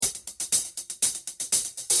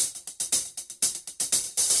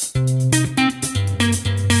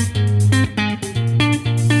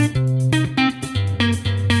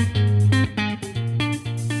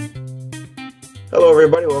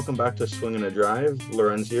welcome back to Swing and a Drive.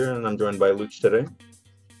 Lorenz here, and I'm joined by Luch today.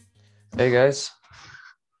 Hey guys.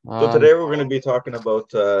 So Um, today we're going to be talking about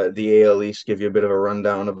the AL East, give you a bit of a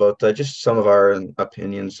rundown about just some of our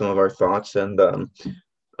opinions, some of our thoughts, and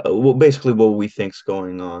basically what we think's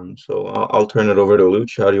going on. So I'll turn it over to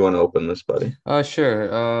Luch. How do you want to open this, buddy?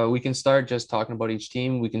 sure. We can start just talking about each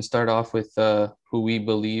team. We can start off with who we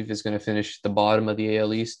believe is going to finish the bottom of the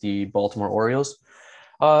AL East, the Baltimore Orioles.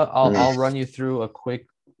 I'll run you through a quick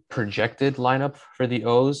projected lineup for the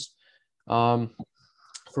O's.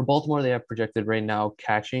 For Baltimore, they have projected right now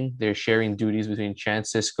catching. They're sharing duties between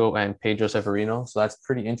Chance Sisco and Pedro Severino. So that's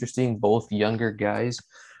pretty interesting. Both younger guys,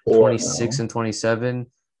 For 26 and 27.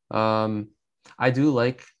 I do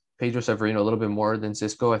like Pedro Severino a little bit more than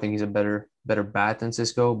Cisco. I think he's a better bat than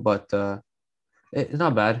Cisco, but it's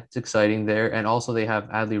not bad. It's exciting there. And also they have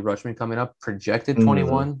Adley Rutschman coming up, projected now.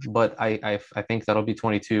 21, but I think that'll be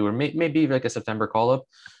 22 or maybe like a September call up.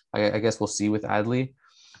 I guess we'll see with Adley.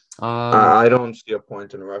 I don't see a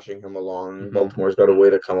point in rushing him along. Mhm. Baltimore's got a way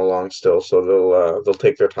to come along still, so they'll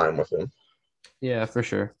take their time with him. Yeah, for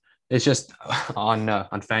sure. It's just on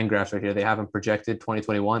Fangraphs right here. They haven't projected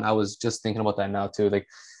 2021. I was just thinking about that now too. Like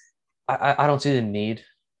I don't see the need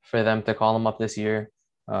for them to call him up this year.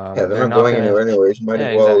 Yeah, they're They're not not going gonna. anywhere anyways. You might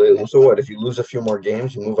as Yeah, well. exactly, So what? If you lose a few more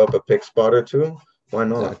games, you move up a pick spot or two. Why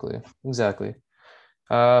not? exactly.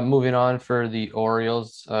 Moving on for the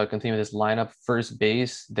Orioles, continue with this lineup. First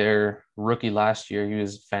base, their rookie last year, he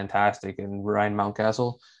was fantastic, and Ryan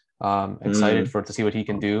Mountcastle. Excited Mm. to see what he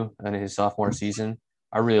can do in his sophomore season.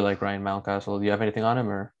 I really like Ryan Mountcastle. Do you have anything on him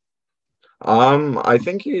or? I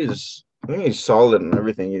think he's solid in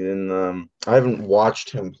everything. I haven't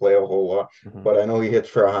watched him play a whole lot, Mhm. but I know he hits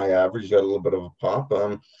for a high average. He's got a little bit of a pop.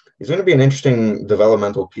 He's going to be an interesting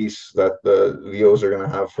developmental piece that the O's are going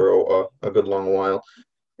to have for a good long while.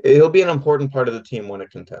 He'll be an important part of the team when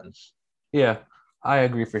it contends. Yeah, I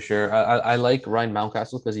agree for sure. I like Ryan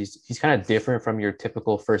Mountcastle because he's kind of different from your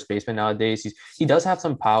typical first baseman nowadays. He does have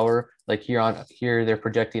some power. Like here they're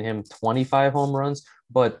projecting him 25 home runs,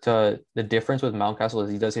 but the difference with Mountcastle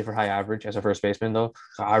is he does hit for high average as a first baseman though.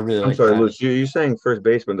 So I really I'm like sorry, that. Luke. You saying first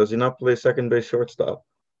baseman? Does he not play second base, shortstop?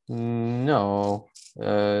 No,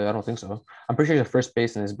 I don't think so. I'm pretty sure the first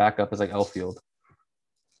base and his backup is like outfield.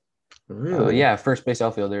 Really? Yeah, first base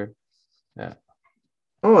outfielder. Yeah.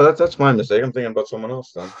 Oh, that's my mistake. I'm thinking about someone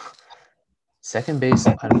else then. Second base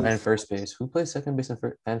and first base. Who plays second base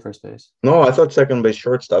and first base? No, I thought second base,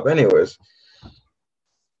 shortstop. Anyways,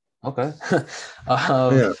 Okay.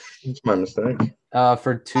 um, yeah, it's my mistake.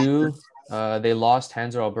 for two, they lost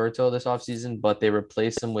Hanser Alberto this offseason, but they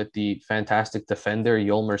replaced him with the fantastic defender,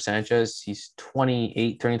 Yolmer Sanchez. He's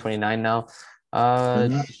 28, turning 29 now.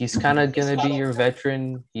 Mhm. He's kind of going to be your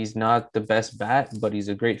veteran. He's not the best bat, but he's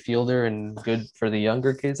a great fielder and good for the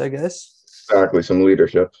younger kids, I guess. Exactly, some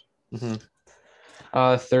leadership. hmm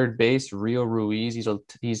Third base, Rio Ruiz.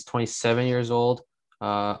 He's 27 years old.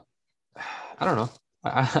 Uh, I don't know.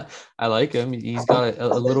 I like him. He's got a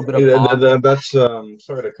little bit of pop. That's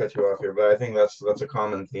sorry to cut you off here, but I think that's a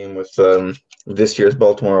common theme with this year's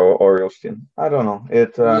Baltimore Orioles team. I don't know.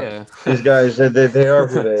 Yeah, These guys they are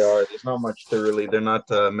who they are. There's not much to really. They're not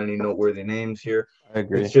many noteworthy names here. I It's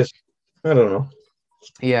agree. just I don't know.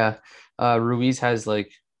 Yeah, Ruiz has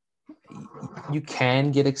like you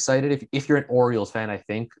can get excited if you're an Orioles fan. I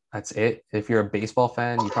think that's it. If you're a baseball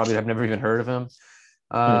fan, you probably have never even heard of him.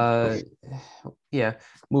 Hmm. Uh, yeah.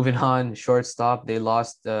 Moving on, shortstop. They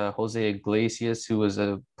lost Jose Iglesias, who was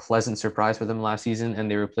a pleasant surprise for them last season,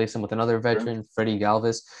 and they replaced him with another veteran, Freddie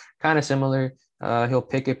Galvis. Kind of similar. He'll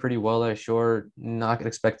pick it pretty well, sure. Not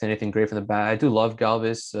expecting anything great from the bat. I do love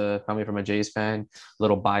Galvis, coming from a Jays fan. A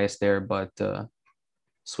little biased there, but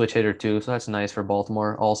switch hitter too. So that's nice for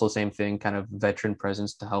Baltimore. Also, same thing, kind of veteran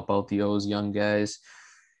presence to help out the O's young guys.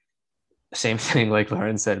 Same thing like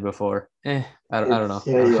Lauren said before. I don't It's know.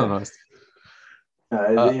 yeah, I don't yeah. know. You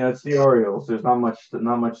Uh, know, it's the Orioles. There's not much to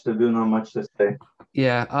do, not much to say.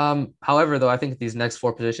 yeah. However, though, I think these next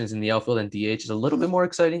four positions in the outfield and DH is a little bit more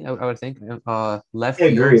exciting. I would think. Left I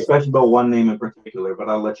agree, field. especially about one name in particular, but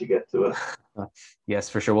I'll let you get to it. Yes,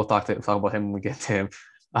 for sure. We'll talk about him when we get to him.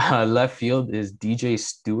 Left field is DJ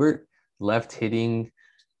Stewart. Left hitting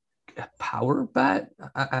power bat.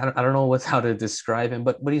 I don't know how to describe him,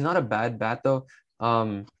 but he's not a bad bat though.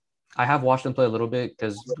 Um, I have watched him play a little bit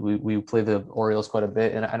because we play the Orioles quite a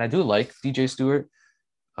bit, and I do like DJ Stewart.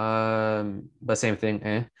 But same thing.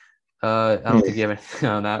 I don't think you have anything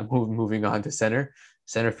on that. Moving on to center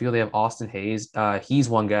field, they have Austin Hayes. He's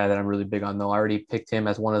one guy that I'm really big on though. I already picked him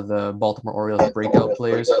as one of the Baltimore Orioles breakout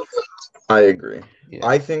players. I agree. Yeah.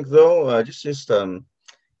 I think though, just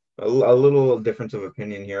a little difference of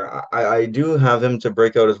opinion here. I do have him to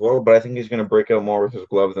break out as well, but I think he's going to break out more with his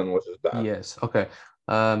glove than with his bat. Yes. Okay.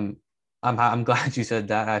 Um, I'm glad you said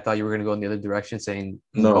that. I thought you were gonna go in the other direction, saying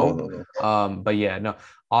No, no. no, no. But yeah, no.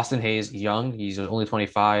 Austin Hayes, young. He's only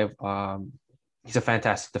 25. He's a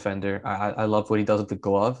fantastic defender. I love what he does with the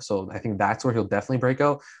glove. So I think that's where he'll definitely break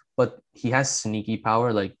out. But he has sneaky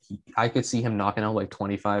power. Like I could see him knocking out like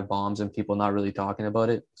 25 bombs and people not really talking about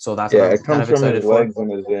it. So that's what Yeah, I'm it kind comes of from his excited for.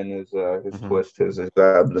 legs and his Mhm. twist, his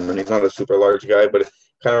abdomen. He's not a super large guy, but it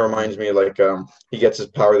kind of Mhm. reminds me like he gets his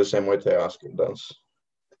power the same way Teoscar does.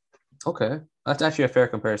 Okay, that's actually a fair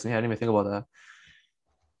comparison. Yeah, I didn't even think about that.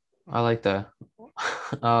 I like that.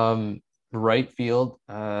 Um, right field.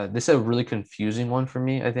 This is a really confusing one for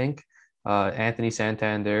me, I think. Anthony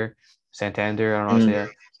Santander, I don't know how to say Mm.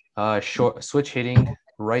 that. Short switch hitting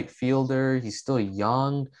right fielder. He's still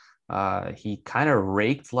young. He kind of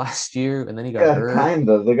raked last year and then he got Yeah, hurt. kind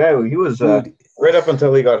of. The guy he was Dude, right up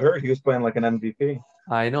until he got hurt, he was playing like an MVP.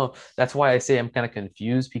 I know. That's why I say I'm kind of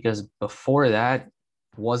confused because before that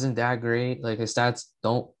wasn't that great. Like his stats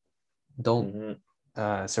don't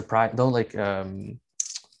Hmm. surprise don't like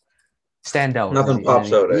stand out in Nothing any in pops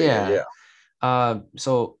any out at you. yeah. Yeah.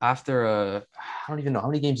 So after I don't even know how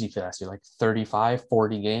many games you played last year, like 35,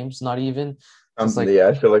 40 games, not even. So it's like, Yeah,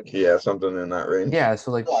 I feel like something in that range. yeah,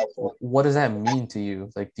 so like what does that mean to you?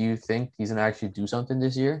 Like, do you think he's gonna actually do something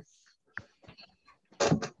this year?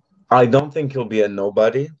 I don't think he'll be a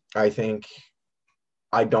nobody. I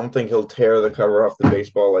don't think he'll tear the cover off the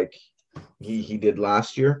baseball like he did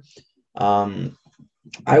last year. Um,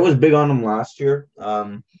 I was big on him last year.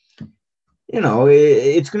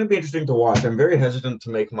 It's going to be interesting to watch. I'm very hesitant to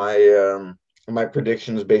make my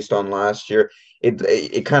predictions based on last year.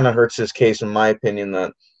 It kind of hurts his case, in my opinion,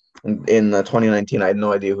 that in 2019 I had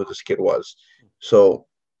no idea who this kid was. So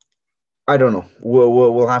I don't know.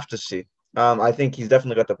 We'll have to see. I think he's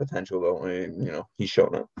definitely got the potential, though. He's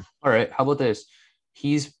shown it. All right, how about this?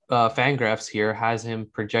 He's Fangraphs here has him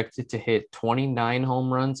projected to hit 29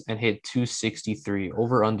 home runs and hit 263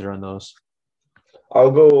 over under on those. I'll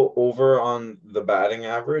go over on the batting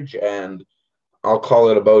average, and I'll call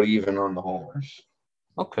it about even on the homers.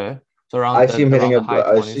 Okay. So I see him hitting around a. the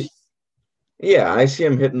high I see. 20s. Yeah, I see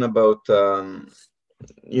him hitting about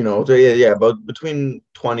yeah, about between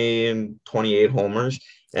 20 and 28 homers,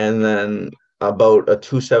 and then about a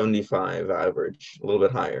 275 average, a little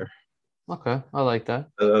bit higher. Okay, I like that.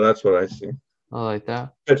 That's what I see. I like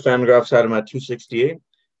that. Fit Fangraphs had him at 268.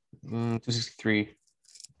 263.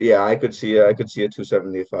 Yeah, I could see a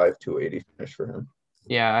 275, 280 finish for him.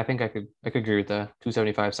 Yeah, I think I could agree with that.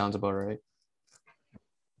 275 sounds about right.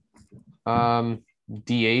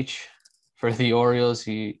 DH for the Orioles,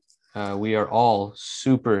 we are all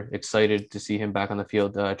super excited to see him back on the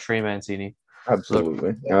field. Trey Mancini. Look,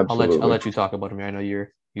 Absolutely, I'll absolutely. let you talk about him. I know you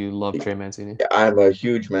love Trey Mancini. Yeah, I'm a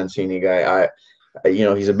huge Mancini guy.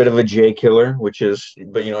 He's a bit of a J killer, but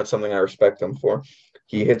it's something I respect him for.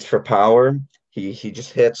 He hits for power. He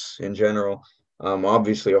just hits in general.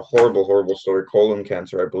 Obviously a horrible, horrible story. Colon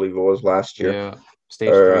cancer, I believe it was last year. Yeah, stage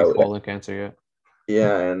Or 3 colon cancer. Yeah.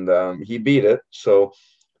 yeah, and he beat it. So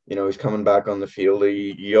he's coming back on the field.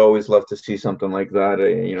 You always love to see something like that.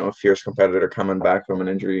 A fierce competitor coming back from an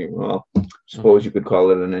injury. Well, suppose Hmm. you could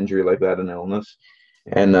call it an injury like that, an illness,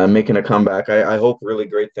 Yeah. and making a comeback. I hope really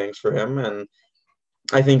great things for him, and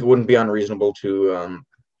I think it wouldn't be unreasonable to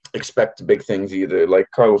expect big things either. Like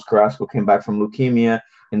Carlos Carrasco came back from leukemia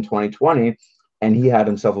in 2020, and he had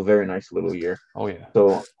himself a very nice little year. Oh yeah.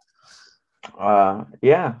 So,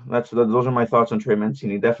 yeah, those are my thoughts on Trey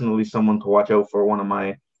Mancini. Definitely someone to watch out for. One of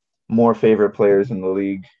my more favorite players in the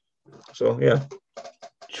league. So, yeah.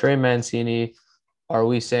 Trey Mancini. Are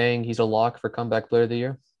we saying he's a lock for comeback player of the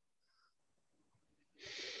year?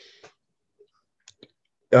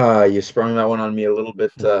 You sprung that one on me a little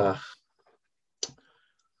bit.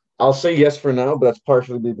 I'll say yes for now, but that's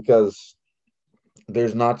partially because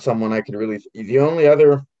there's not someone I could really. The only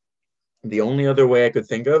other way I could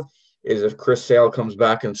think of is if Chris Sale comes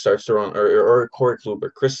back and starts to run, or Corey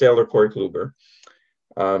Kluber, Chris Sale or Corey Kluber.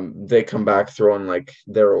 They come back throwing like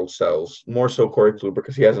their old selves. More so Corey Kluber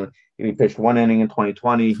because he pitched one inning in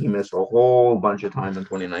 2020. He missed a whole bunch of time in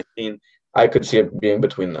 2019. I could see it being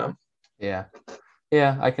between them. Yeah.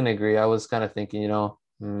 Yeah, I can agree. I was kind of thinking,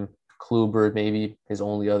 Kluber maybe his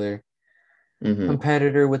only other Mm-hmm.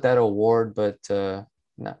 competitor with that award, but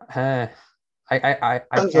nah, I That's how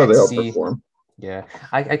can't they help see. perform. Yeah,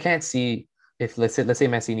 I can't see if let's say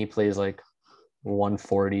Mancini plays like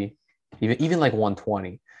 140, even like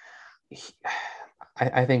 120. he-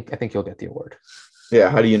 I think he'll get the award. Yeah,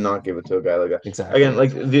 how do you not give it to a guy like that? Again, Exactly.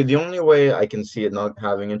 like the only way I can see it not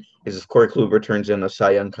having it is if Corey Kluber turns in a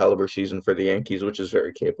Cy Young caliber season for the Yankees, which is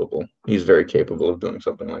very capable. He's very capable of doing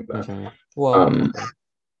something like that. Well, Um, okay,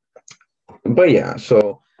 but yeah,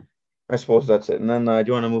 so I suppose that's it. And then do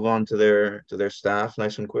you want to move on to their staff,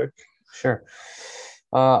 nice and quick? sure.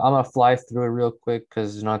 I'm gonna fly through it real quick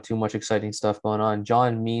because there's not too much exciting stuff going on.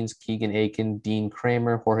 John Means, Keegan Aiken, Dean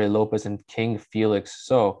Kramer, Jorge Lopez, and King Felix.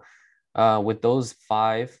 So, with those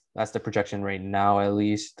five, that's the projection right now, at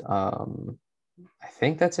least. I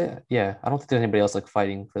think that's it. Yeah, I don't think there's anybody else like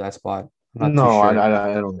fighting for that spot. I'm not too No, sure.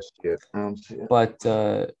 I don't see it. I don't see it. But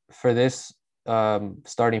for this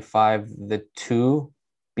starting five, the two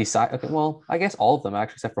beside, okay, well, I guess all of them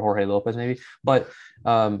actually, except for Jorge Lopez, maybe. But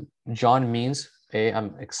John Means,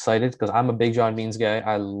 I'm excited because I'm a big John Means guy.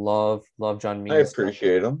 I love John I Means.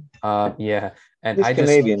 appreciate him. Yeah, and He's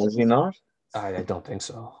Canadian, is he not? I don't think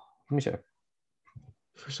so. Let me check.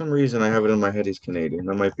 For some reason, I have it in my head he's Canadian.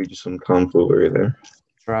 That might be just some tomfoolery there.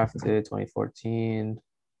 Drafted 2014.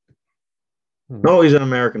 Hmm. No, he's an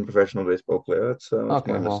American professional baseball player. That's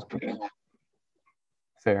Okay, my well, mistake.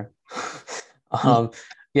 fair. um,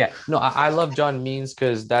 yeah, no, I love John Means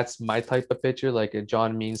because that's my type of pitcher, like a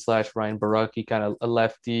John Means slash Ryan Barucki, kind of a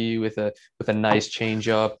lefty with a nice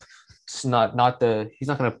changeup. It's not the he's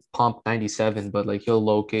not gonna pump 97, but like he'll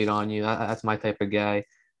locate on you. That's my type of guy.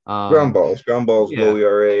 Um, Ground balls, low yeah,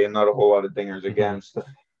 ERA, and not a whole lot of dingers mhm. against.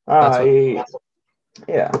 That's what. I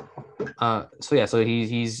Yeah. So yeah, so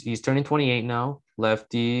he's turning 28 now,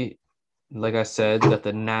 lefty. Like I said, got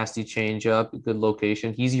the nasty changeup, good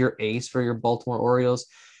location. He's your ace for your Baltimore Orioles.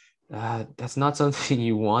 That's not something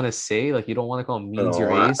you want to say. Like you don't want to call Means No,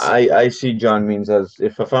 your ace, I see John Means as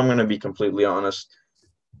if I'm gonna be completely honest,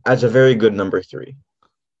 as a very good number three.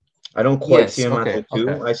 I don't quite see yes. him as Okay. a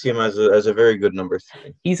Okay. two. I see him as a very good number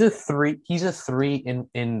three. He's a three. He's a three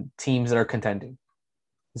in teams that are contending.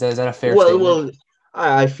 Is that a fair Well, statement? well,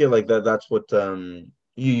 I feel like that's what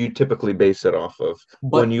you typically base it off of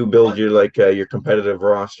when But you build your competitive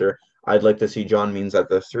roster. I'd like to see John Means at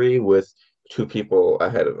the three with two people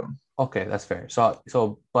ahead of him okay, that's fair.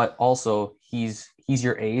 But also he's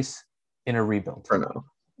your ace in a rebuild. for now.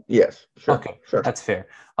 Yes, sure, Okay, sure. that's fair.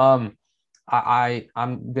 Um,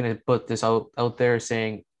 I'm gonna put this out there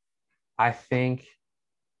saying I think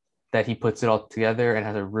that he puts it all together and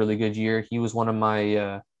has a really good year. He was one of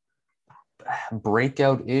my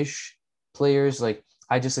breakout-ish players. Like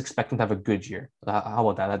I just expect him to have a good year. How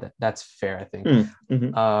about that? That's fair, I think.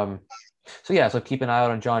 Mm-hmm. Um, so yeah, so keep an eye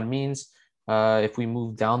out on John Means. If we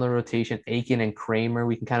move down the rotation, Aiken and Kramer,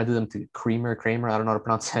 we can kind of do them to Kramer. I don't know how to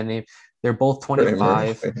pronounce that name. They're both Kramer.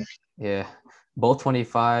 25. Yeah, both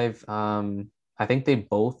 25. I think they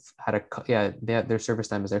both had their service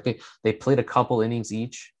time is there. Okay, they played a couple innings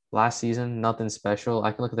each last season. Nothing special.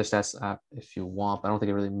 I can look at their stats if you want, but I don't think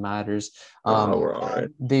it really matters. We're all right.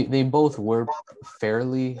 They both were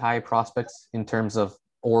fairly high prospects in terms of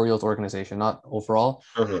Orioles organization, not overall,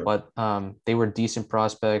 Uh-huh. but they were decent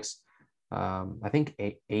prospects. I think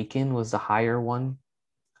Aiken was the higher one,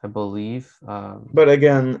 I believe. But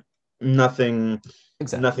again, nothing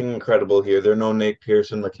Exactly. nothing incredible here. There are no Nate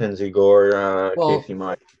Pearson, Mackenzie Gore, Well, Casey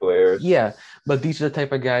Mize players. yeah, but these are the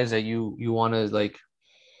type of guys that you want to like.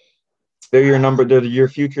 They're your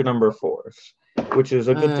future number fours, which is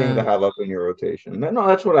a good thing to Uh, have up in your rotation. No,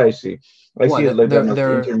 that's what I see. I see it what like them as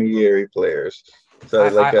they're intermediary players.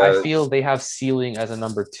 So I feel they have ceiling as a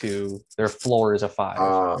number two. Their floor is a five.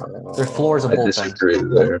 Their floor is a I bullpen. disagree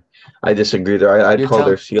there. I disagree there. I'd You're call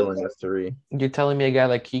their telling ceiling a three. you're telling me a guy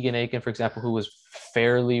like Keegan Aiken, for example, who was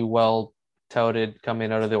fairly well touted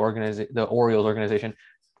coming out of the Orioles organization,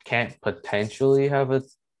 can't potentially have a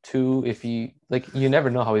two if he like you never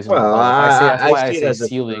know how he's going to Well, develop. I say that's I why I see it say as a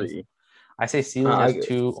ceiling. three. I say ceiling as I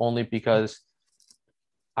two only because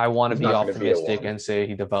I want to He's be not going to be a optimistic one. and say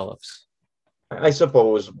he develops. I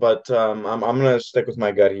suppose, but I'm gonna stick with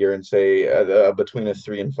my gut here and say between a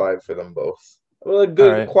 3 and 5 for them both. Well, a All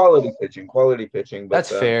good right. quality pitching, but That's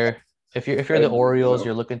fair. If you're uh, the Orioles, no.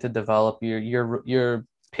 you're looking to develop your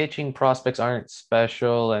pitching prospects aren't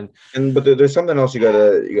special and But there's something else you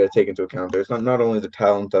gotta take into account. There's not only the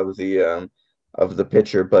talent of the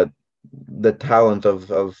pitcher, but the talent of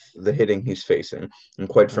the hitting he's facing. And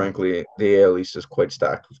quite mm, frankly, the AL East is quite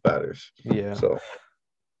stacked with batters. yeah, So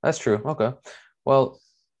that's true. Okay. Well,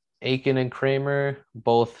 Aiken and Kramer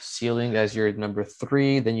both ceiling as your number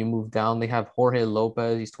three. Then you move down. They have Jorge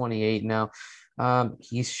Lopez. He's 28 now.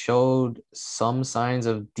 He's showed some signs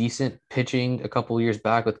of decent pitching a couple years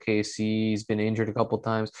back with KC. He's been injured a couple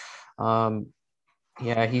times. Um,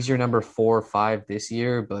 yeah, he's your number 4 or 5 this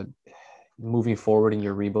year, but moving forward in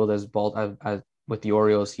your rebuild as with the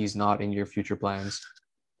Orioles, he's not in your future plans.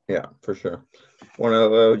 Yeah, for sure. One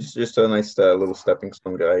of just a nice little stepping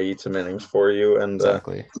stone guy. Eat some innings for you, and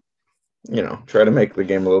Exactly. try to make the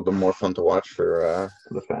game a little bit more fun to watch for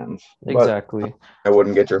the fans. But Exactly. I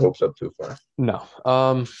wouldn't get your hopes up too far. No.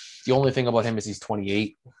 The only thing about him is he's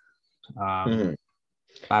 28. Um, Mhm.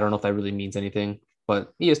 I don't know if that really means anything,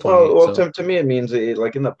 but he is Well, 28. well, So to me, it means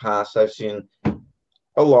like in the past, I've seen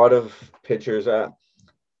a lot of pitchers.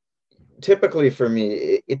 Typically, for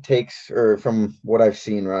me, it takes, or from what I've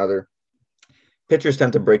seen, rather, pitchers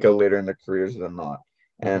tend to break out later in their careers than not.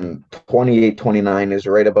 mhm. And 28, 29 is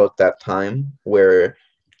right about that time where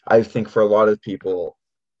I think for a lot of people,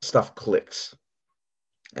 stuff clicks.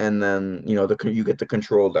 And then, you get the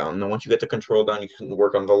control down. And then once you get the control down, you can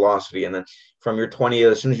work on velocity. And then from your 20,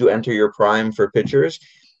 as soon as you enter your prime for pitchers,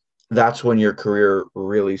 that's when your career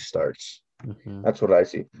really starts. Mhm. That's what I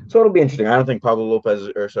see. So it'll be interesting. I don't think Pablo Lopez,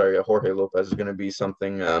 or sorry, Jorge Lopez is going to be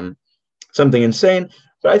something insane,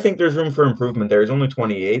 but I think there's room for improvement there. He's only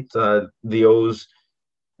 28. The O's,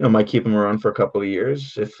 might keep him around for a couple of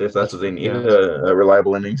years if that's That's what they need, yeah. a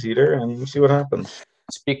reliable innings eater, and we'll see what happens.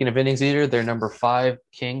 Speaking of innings eater, their number 5,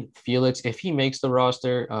 King Felix. If he makes the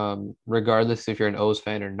roster, regardless if you're an O's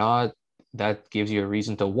fan or not, that gives you a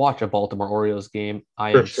reason to watch a Baltimore Orioles game.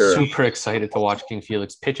 I For am sure. super excited to watch King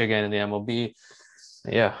Felix pitch again in the MLB.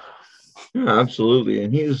 Yeah, Yeah, absolutely.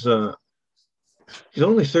 And he's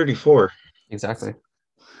only 34, exactly.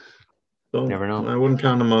 so Never know. I wouldn't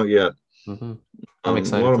count him out yet. hmm I'm A lot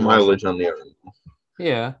excited of to watch him. mileage on the other.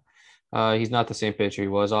 Yeah, he's not the same pitcher he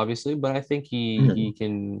was, obviously, but I think he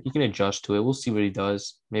can adjust to it. We'll see what he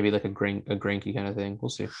does. Maybe like a Greinke kind of thing. We'll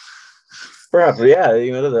see. Perhaps, yeah.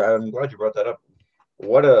 I'm glad you brought that up.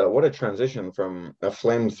 What a transition from a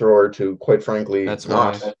flamethrower to, quite frankly, That's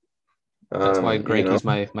not. why that's why You know,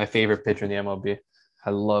 Greinke's my favorite pitcher in the MLB. I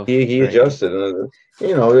love he Greinke.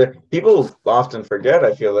 adjusted. People often forget.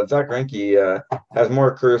 I feel that Zach Greinke has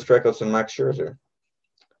more career strikeouts than Max Scherzer.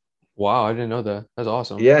 Wow, I didn't know that. That's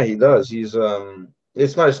awesome. Yeah, he does.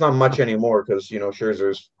 It's not much anymore because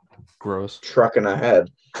Scherzer's Gross. trucking ahead,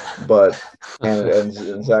 but and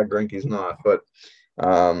Zach Greinke's not. But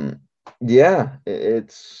um, yeah,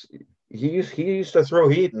 he used to throw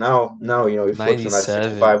heat. Now he flips in that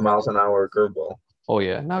 65 97. miles an hour curveball. Oh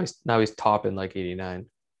yeah. Now he's topping like 89.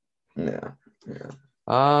 Yeah, yeah.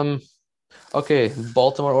 Um, okay,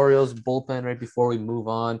 Baltimore Orioles bullpen right before we move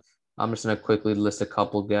on. I'm just gonna quickly list a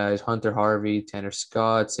couple guys: Hunter Harvey, Tanner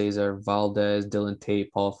Scott, Cesar Valdez, Dylan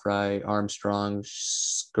Tate, Paul Fry, Armstrong,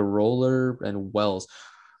 Scaroller, and Wells.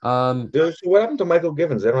 Um, So what happened to Michael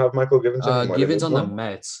Givens? They don't have Michael Givens anymore. They Givens moved on the on.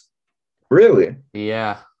 Mets. Really?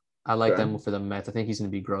 Yeah, I like Okay. them for the Mets. I think he's gonna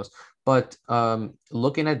be gross. But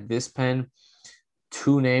looking at this pen,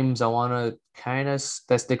 two names I want to kind of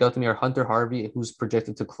that stick out to me are Hunter Harvey, who's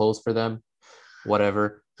projected to close for them.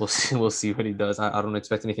 Whatever, we'll see. We'll see what he does. I don't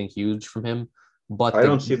expect anything huge from him, but I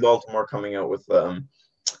don't see Baltimore coming out with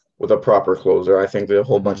a proper closer. I think the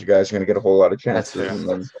whole bunch Mhm, of guys are going to get a whole lot of that's chances, fair. and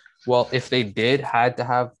then Well, if they had to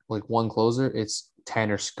have like one closer, it's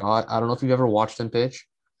Tanner Scott. I don't know if you've ever watched him pitch,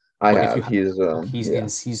 I but if you have. Yeah.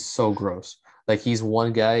 he's so gross. Like he's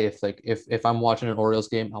one guy. If I'm watching an Orioles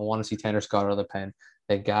game, I want to see Tanner Scott out of the pen.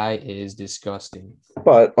 That guy is disgusting.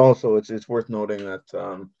 But also, it's worth noting that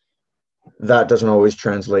that doesn't always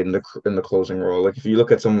translate in the closing role. Like if you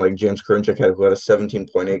look at someone like James Karinchak, who had a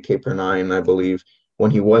 17.8 K per nine, I believe,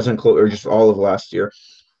 when he wasn't close, or just all of last year,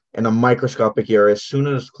 and a microscopic ERA. As soon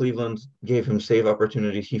as Cleveland gave him save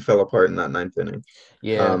opportunities, he fell apart in that ninth inning.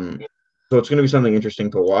 Yeah, Um, so it's going to be something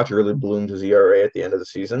interesting to watch. It really bloomed his ERA at the end of the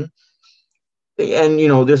season. And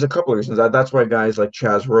there's a couple of reasons that's why guys like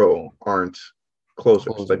Chaz Rowe aren't closers.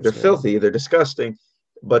 Like they're closers. Yeah. filthy, they're disgusting,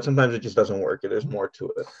 but sometimes it just doesn't work. There's more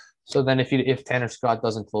to it. So then, if Tanner Scott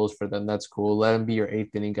doesn't close for them, that's cool. Let him be your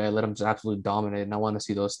eighth inning guy. Let him just absolutely dominate. And I want to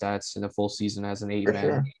see those stats in a full season as an eight For man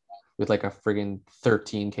sure. with like a friggin'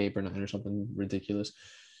 13 K per nine or something ridiculous.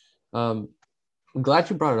 Um, I'm glad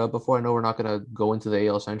you brought it up before. I know we're not gonna go into the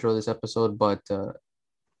AL Central this episode, but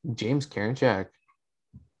James Karinchak,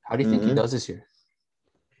 how do you think he Hmm. does this year?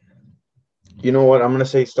 You know what? I'm gonna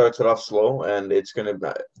say he starts it off slow, and it's gonna be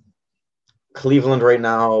Cleveland right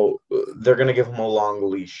now. They're gonna give him a long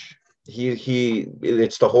leash.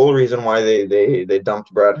 It's the whole reason why they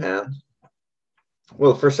dumped Brad Hand.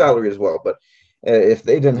 Well, for salary as well, but if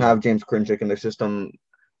they didn't Yeah, have James Karinchak in their system,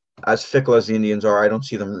 as fickle as the Indians are, I don't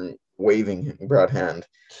see them waving Brad Hand.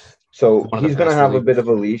 So one of he's the going to best have a bit relievers. of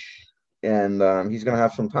a leash, and he's going to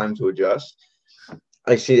have some time to adjust.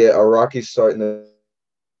 I see a rocky start in the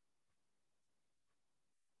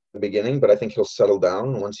beginning, but I think he'll settle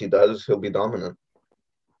down. Once he does, he'll be dominant.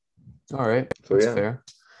 All right, So that's yeah. fair.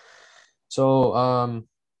 So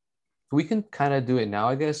we can kind of do it now,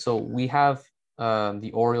 I guess. So we have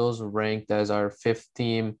the Orioles ranked as our fifth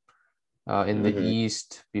team in the Hmm.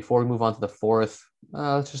 East. Before we move on to the fourth,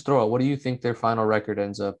 let's just throw out. What do you think their final record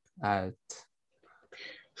ends up at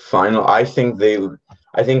Final. I think they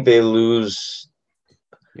lose.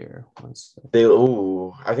 here? One sec.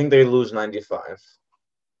 I think they lose 95.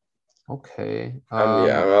 Okay.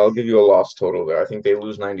 Yeah, I'll give you a loss total there. I think they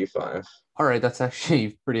lose 95. All right, that's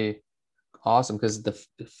actually pretty awesome because the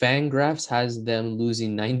Fangraphs has them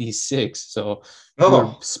losing 96. So you were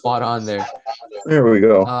Oh, spot on there. there we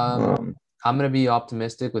go. Um, I'm gonna be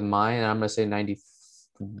optimistic with mine, and I'm gonna say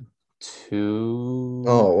 92.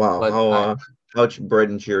 Oh wow, But how bright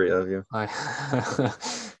and cheery of you. I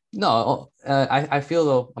no, I feel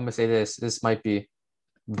though I'm gonna say this. This might be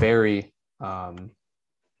very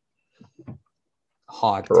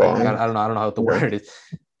hot take. Wrong. I don't know how to Yeah. word it.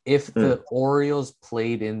 If Hmm. the Orioles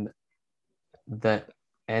played in the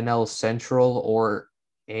NL Central or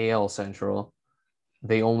AL Central,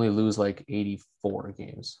 they only lose like 84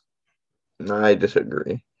 games. I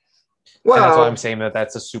disagree. And that's why I'm Well, saying that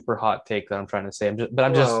that's a super hot take that I'm trying to say. I'm just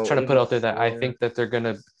well, trying to put out there that I 84. think that they're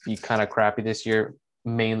gonna be kind of crappy this year,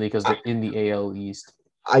 mainly because they're in the AL East.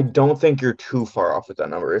 I don't think you're too far off with that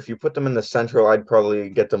number. If you put them in the Central, I'd probably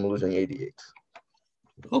get them losing 88.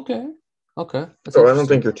 Okay, okay, that's So I don't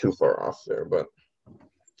think interesting. you're too far off there, but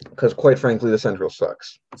because quite frankly, the Central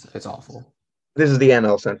sucks. It's awful. This is the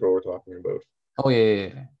NL Central we're talking about. Oh yeah.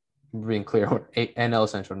 Being clear, NL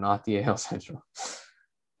Central, not the AL Central.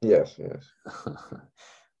 Yes, yes.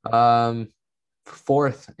 um,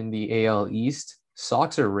 fourth in the AL East,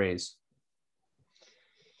 Sox or Rays?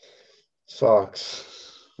 Sucks.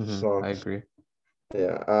 I Sucks. agree.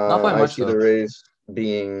 Yeah. Not by I much see the though. Rays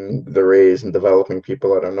being the Rays and developing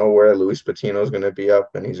people out of nowhere. Luis Patino is going to be up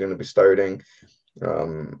and he's going to be starting.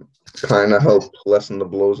 Kind of help lessen the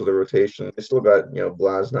blows of the rotation. They still got,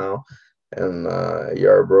 Blas now and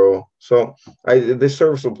Yarbrough. So they're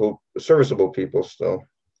serviceable people still.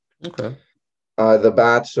 Okay. The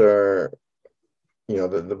bats are,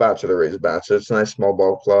 the bats are the Rays bats. It's a nice small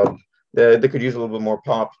ball club. They could use a little bit more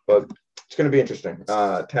pop, but it's going to be interesting.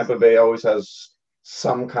 Tampa Bay always has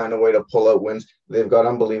some kind of way to pull out wins. They've got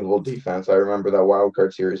unbelievable defense. I remember that wild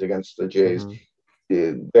card series against the Jays. hmm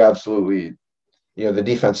They absolutely, the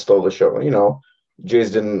defense stole the show.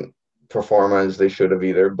 Jays didn't perform as they should have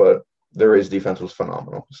either, but the Rays defense was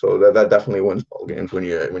phenomenal. So that definitely wins ball games when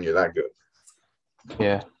you're that good.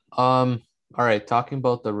 Yeah. All right. Talking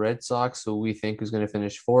about the Red Sox, who we think is going to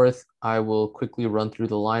finish fourth, I will quickly run through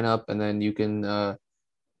the lineup, and then you can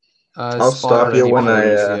I'll spot stop out you any when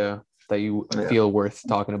players, yeah, that you yeah. feel worth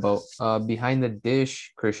talking about. Behind the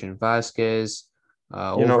dish, Christian Vasquez.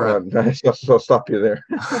 You know, Over at I'll stop you there.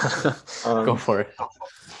 go Um, for it.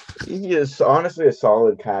 he is honestly a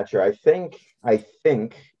solid catcher. I think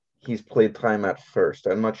he's played time at first.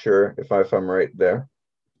 I'm not sure if I'm right there.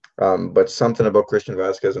 But something about Christian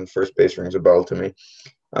Vasquez and first base rings a bell to me.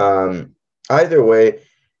 Um, Either way,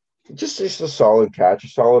 just a solid catcher,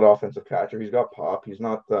 solid offensive catcher. He's got pop. He's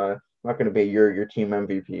not going to be your team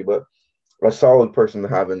MVP, but a solid person to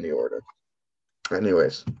have in the order.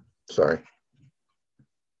 Anyways, sorry.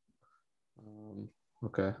 Um,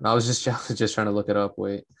 okay. I was just trying to look it up.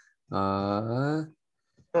 Wait. Uh,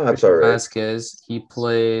 Oh, that's all Christian right. Vasquez, he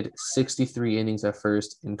played 63 innings at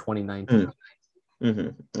first in 2019.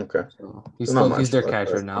 Okay. So So not he's much, their but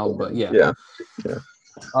catcher now, but yeah. yeah,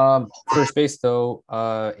 yeah. First base though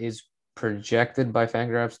is projected by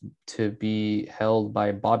Fangraphs to be held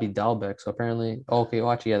by Bobby Dalbec. So apparently, okay,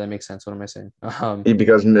 watch, yeah, that makes sense. What am I saying?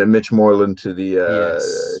 Because Mitch Moreland to the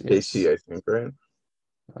KC, Yes. I think, right?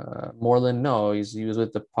 Moreland, no, he was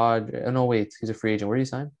with the Pod. Oh, no, wait, he's a free agent. Where did he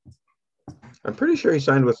sign? I'm pretty sure he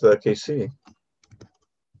signed with KC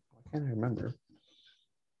I can't remember.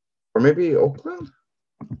 or maybe Oakland.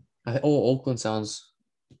 Oakland sounds.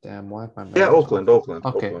 Damn, why my Yeah, memory's off? Okay, Oakland.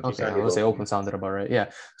 He okay. signed I with would say Oakland. Oakland sounded about right.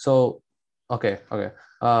 Yeah. So, okay.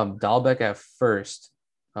 Dahlbeck at first.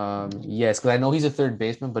 Yes, because I know he's a third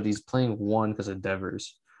baseman, but he's playing one because of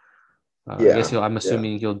Devers. I guess Yeah, I'm yeah.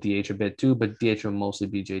 assuming he'll DH a bit too, but DH will mostly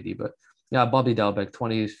be JD. But yeah, Bobby Dahlbeck,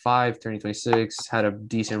 25, turning 26, had a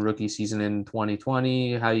decent rookie season in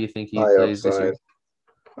 2020. How do you think he High plays this upside. year?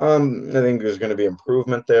 I think there's going to be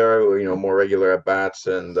improvement there. More regular at bats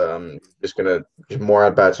and just more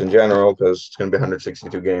at bats in general because it's going to be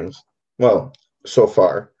 162 games. Well, so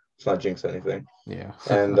far, it's not jinx anything. Yeah.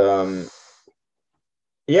 And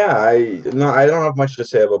yeah, I don't have much to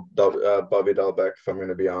say about Bobby Dahlbeck if I'm going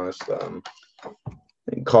to be honest.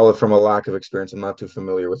 Call it from a lack of experience. I'm not too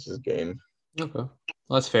familiar with his game. Okay, well,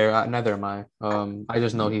 that's fair. Neither am I. I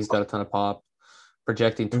just know he's got a ton of pop.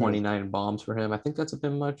 Projecting Mhm. 29 bombs for him, I think that's a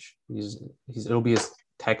bit much. It'll be his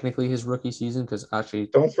technically his rookie season because actually,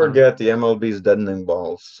 Don't forget the MLB's deadening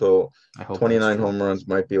balls. So I hope that's 29 true. home runs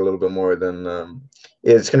might be a little bit more than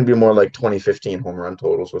it's going to be more like 2015 home run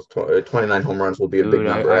totals with 29 home runs will be a big Dude,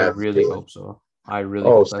 number. I I have a really feeling. hope so. I really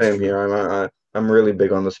Oh, hope that's same true. here. I'm really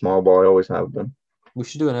big on the small ball. I always have been. We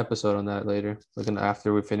should do an episode on that later. Like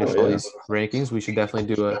after we Oh finish all yeah. these rankings, we should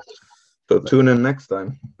definitely do So tune in next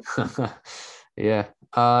time. a yeah.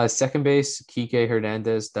 Second base, Kike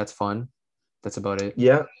Hernandez. That's fun. That's about it.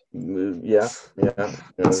 Yeah, yeah, yeah.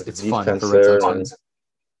 It's fun for Defense Red Sox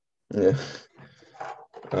there, and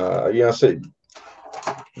fans. yeah, so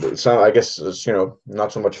so I guess it's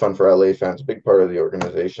not so much fun for LA fans. Big part of the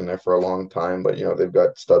organization there for a long time, but they've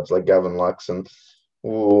got studs like Gavin Lux, and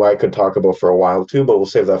who I could talk about for a while too, but we'll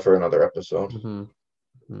save that for another episode. Mm-hmm.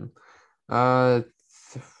 Mm-hmm. Uh,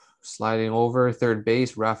 Sliding over third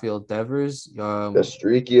base, Rafael Devers. The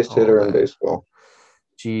streakiest Oh hitter in man, baseball.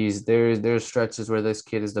 geez, there's stretches where this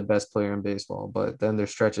kid is the best player in baseball, but then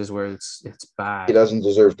there's stretches where it's He bad. doesn't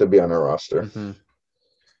deserve to be on a roster. Hmm.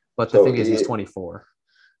 But the So thing is, he's 24.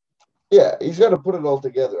 yeah, he's got to put it all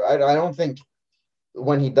together. I don't think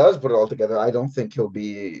when he does put it all together, I don't think he'll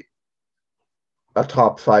be a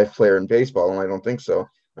top five player in baseball, and I don't think so.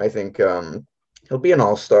 I think he'll be an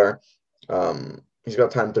all-star. He's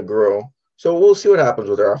got time to grow. So we'll see what happens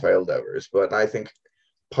with Rafael Devers. But I think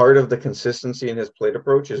part of the consistency in his plate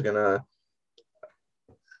approach is gonna,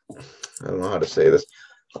 I don't know how to say this.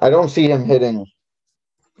 I don't see him hitting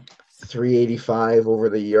 385 over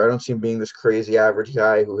the year. I don't see him being this crazy average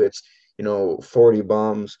guy who hits, 40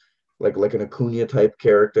 bombs like an Acuna type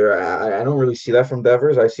character. I don't really see that from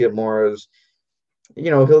Devers. I see it more as,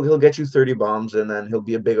 he'll get you 30 bombs and then he'll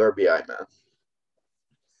be a big RBI man.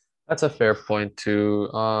 That's a fair point too.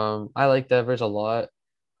 I like Devers a lot,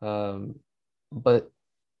 um, but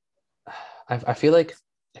I feel like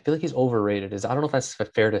he's overrated. I don't know if that's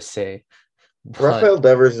fair to say, but Rafael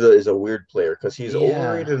Devers is a weird player because he's yeah,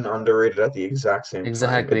 overrated and underrated at the exact same time.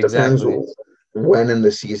 exactly, It depends exactly. when in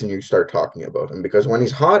the season you start talking about him because when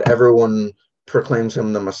he's hot, everyone proclaims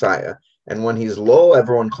him the Messiah, and when he's low,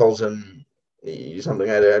 everyone calls him something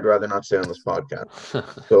I'd rather not say on this podcast.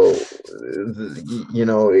 So,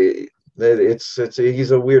 it's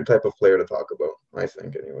he's a weird type of player to talk about. I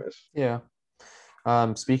think, anyways. Yeah.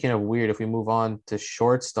 Speaking of weird, if we move on to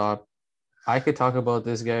shortstop, I could talk about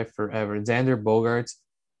this guy forever. Xander Bogaerts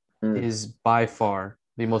Hmm. is by far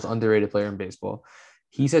the most underrated player in baseball.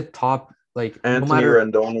 He's a top, like, no Anthony matter,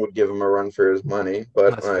 Rendon would give him a run for his money,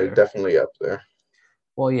 but that's fair. definitely up there.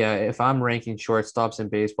 Well, yeah, if I'm ranking shortstops in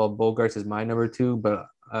baseball, Bogarts is my number two, but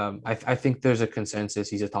I think there's a consensus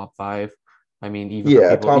he's a top five. I mean, even for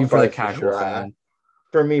Yeah, people, top even for the five for casual sure. fan.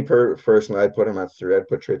 For me personally, I'd put him at three. I'd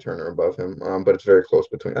put Trey Turner above him, but it's very close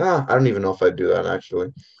between. I don't even know if I'd do that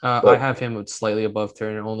actually, I but have him slightly above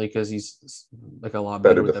Turner only because he's like a lot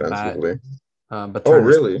better better with the bat. defensively. But Oh,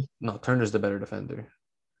 really? Turner's the better defender.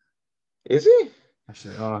 Is he?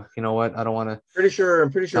 Actually, oh, you know what? I don't want to Pretty sure.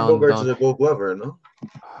 I'm pretty sure sound Bogarts is dumb. a Gold Glover. No,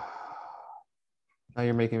 Now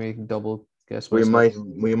you're making me double guess we myself.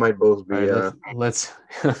 might we might both All be right, let's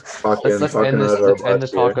talking let's end talking this. out our Let's end the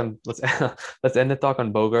butts here. talk on let's end the talk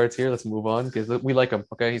on Bogarts here. Let's move on because we like him.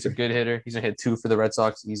 Okay, he's a good hitter. He's gonna hit two for the Red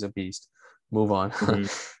Sox. He's a beast. Move on. Mhm.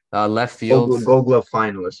 Left field. Gold Glove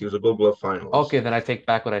finalist. He was a Gold Glove finalist. Okay, then I take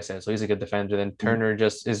back what I said. So he's a good defender. Then Turner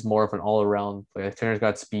just is more of an all around player. Turner's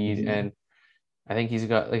got speed, Mhm. and I think he's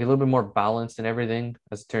got like a little bit more balance and everything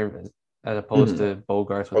as opposed Mhm. to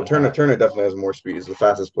Bogarts with Oh, the Turner bat. Turner definitely has more speed. He's the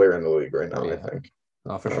fastest player in the league right Oh now, I yeah, think.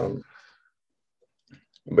 oh for sure. Um,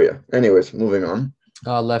 but yeah. Anyways, moving on.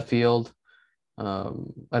 Left field.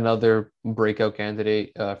 Another breakout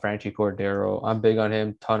candidate, Franchi Cordero. I'm big on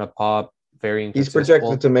him. Ton of pop, very He's inconsistent. projected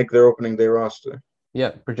Well, to make their opening day roster. yeah,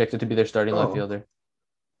 projected to be their starting left Oh, fielder.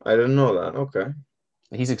 I didn't know that. Okay.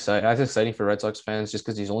 He's exciting. That's exciting for Red Sox fans just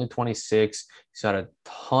because he's only 26. He's got a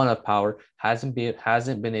ton of power. Hasn't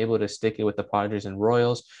been able to stick it with the Padres and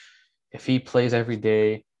Royals. If he plays every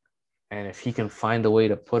day and if he can find a way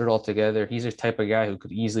to put it all together, he's the type of guy who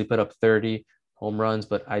could easily put up 30 home runs.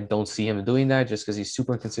 But I don't see him doing that just because he's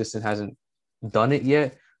super inconsistent. Hasn't done it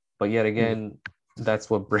yet. But yet Mhm. again, that's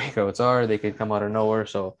what breakouts are. They could come out of nowhere.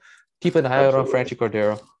 So keep an eye out on Absolutely. Franchi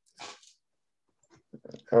Cordero.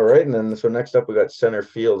 All right, and then so next up we got center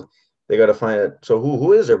field. They got to find it. So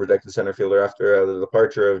who is their projected center fielder after the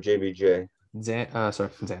departure of JBJ? Zan.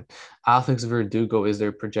 Alex Verdugo is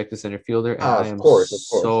their projected center fielder, and Ah, I of am course, of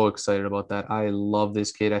course. so excited about that. I love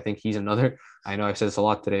this kid. I think he's another. I know I said this a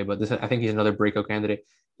lot today, but I think he's another breakout candidate.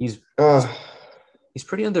 He's Uh, he's he's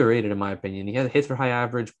pretty underrated in my opinion. He has hits for high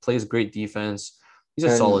average, plays great defense. He's a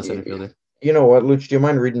and solid center fielder. you know what, Luch, do you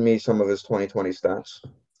mind reading me some of his 2020 stats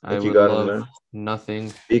I if you would got him love there?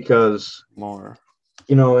 nothing Because more.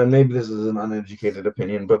 and maybe this is an uneducated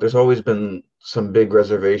opinion, but there's always been some big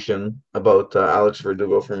reservation about Alex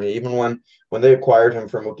Verdugo for me. Even when they acquired him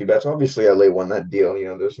from Mookie Betts, obviously LA won that deal.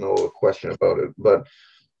 There's no question about it. But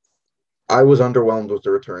I was underwhelmed with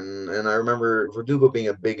the return, and I remember Verdugo being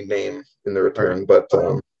a big name in the All right. return. But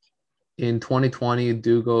In 2020,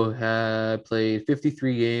 Dugo had played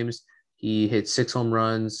 53 games. He hit 6 home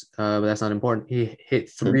runs, but that's not important. He hit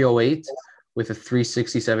 308 with a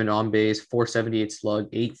 367 on base, 478 slug,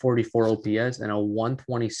 844 OPS, and a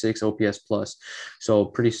 126 OPS plus. So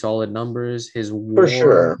pretty solid numbers. His for WAR,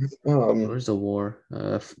 sure, um, where's the WAR? I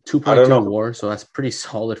don't 2.2 know. WAR. So that's pretty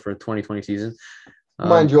solid for a 2020 season.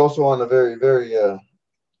 Mind Um, you, also on a very, very,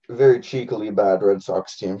 very cheekily bad Red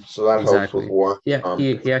Sox team, so that helps with exactly. WAR. Yeah,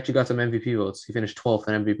 he actually got some MVP votes. He finished 12th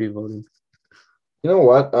in MVP voting. You know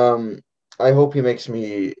what? I hope he makes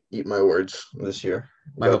me eat my words this year,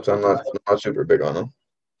 I hope but so too. I'm not super big on him.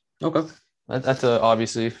 Okay. That's a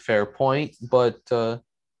obviously fair point, but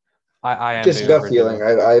I am Just big a on gut feeling.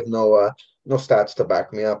 Verdugo. I have no stats to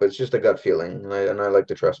back me up. It's just a gut feeling, and I like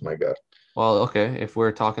to trust my gut. Well, okay, if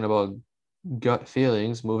we're talking about gut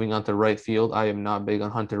feelings, moving on to right field, I am not big on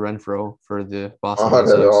Hunter Renfroe for the Boston Red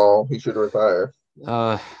Not at Sox. all. He should retire.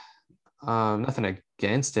 Uh, Nothing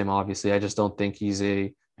against him, obviously. I just don't think he's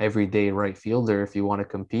a everyday right fielder if you want to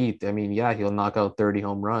compete. I mean, yeah, he'll knock out 30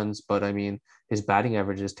 home runs, but I mean, his batting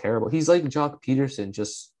average is terrible. He's like Jock Peterson,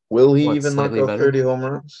 just Will he what, even knock slightly out better. 30 home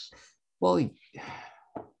runs? Well,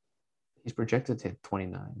 he's projected to hit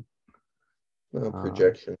 29. No Um,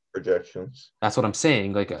 projections. that's what I'm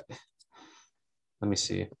saying. Like, let me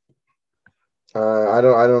see. I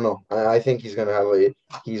don't know. I think he's gonna have a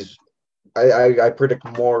he's I predict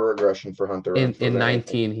more regression for Hunter Renfroe In than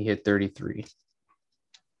anything. 19, he hit 33.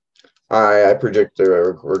 I predict a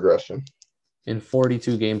regression. In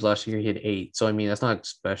 42 games last year, he hit 8. So I mean, that's not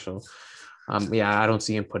special. Yeah, I don't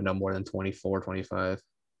see him putting up more than 24, 25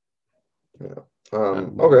 Yeah. at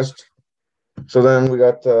Okay. most. So then we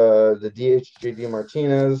got the DH JD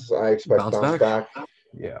Martinez. I expect Bounce bounce back? back.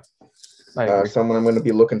 Yeah, I agree. Someone I'm going to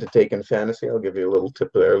be looking to take in fantasy. I'll give you a little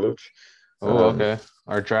tip there, Luch. Oh, okay.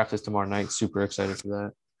 Our draft is tomorrow night. Super excited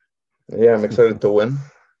for Yeah, I'm excited to win.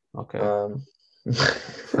 that. Okay. Um,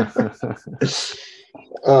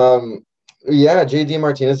 um, yeah, JD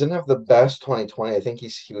Martinez didn't have the best 2020. I think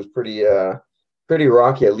he was pretty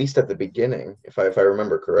rocky, at least at the beginning, if I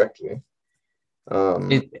remember correctly.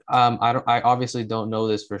 I obviously don't know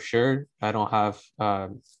this for sure. I don't have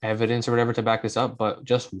evidence or whatever to back this up, but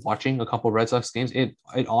just watching a couple Red Sox games, it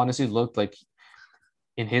honestly looked like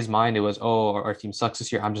in his mind it was, oh, our team sucks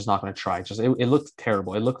this year. I'm just not going to try. It looked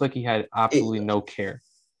terrible. It looked like he had absolutely no care.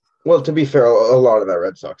 Well, to be fair, a lot of that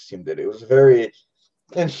Red Sox team did. It was very,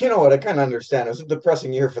 and you know what? I kind of understand. It was a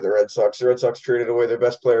depressing year for the Red Sox. The Red Sox traded away their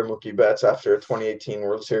best player, Mookie Betts, after a 2018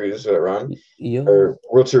 World Series run Yeah, or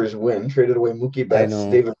World Series win. Traded away Mookie I Betts,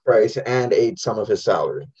 know. David Price, and ate some of his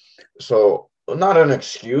salary. So not an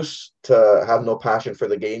excuse to have no passion for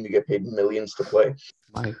the game. You get paid millions to play,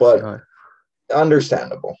 My but God.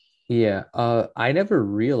 understandable. Yeah. I never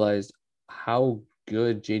realized how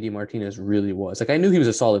good JD Martinez really was. Like I knew he was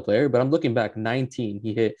a solid player, but I'm looking back, 19,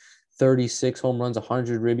 he hit 36 home runs,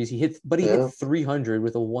 100 ribbies. He hit Yeah, 300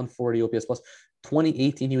 with a 140 OPS plus.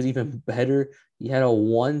 2018, he was even better. He had a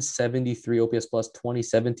 173 OPS plus.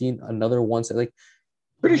 2017, another one. Like,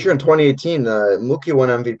 pretty my sure in God, 2018, Mookie won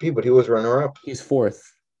MVP, but he was runner up. he's fourth.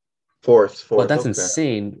 But Fourth. that's Okay.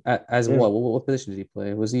 insane. As Yeah, what position did he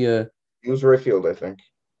play? Was he a he was right field, I think.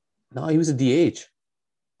 no? He was a DH.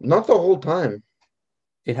 Not the whole time.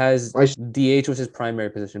 It has I DH was his primary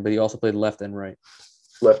position, but he also played left and right.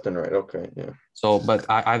 left and right. Okay, yeah. So, but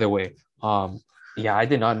either way, yeah, I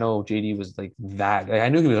did not know JD was like that. Like, I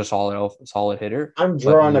knew he was a solid hitter, I'm but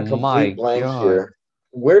drawing a complete my blank God, here.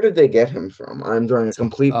 Where did they get him from? I'm drawing a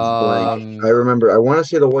complete blank. I um, remember. I want to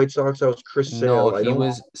say the White Sox. That was Chris no, Sale. I he don't.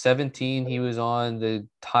 was 17. He was on the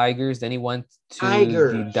Tigers. Then he went to the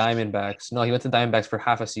Tigers. Diamondbacks. No, he went to Diamondbacks for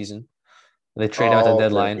half a season. They trade him at the Oh, okay.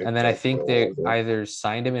 deadline, and Makes then I sense what think it they was. Yeah. either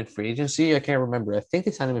signed him in free agency. I can't remember. I think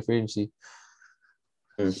they signed him in free agency.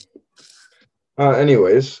 Hmm.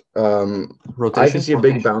 Anyways, I can Rotation. see a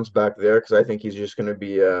big bounce back there because I think he's just going to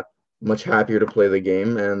be much happier to play the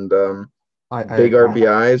game and I big agree.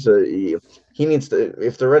 RBIs. He needs to.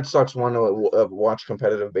 If the Red Sox want to watch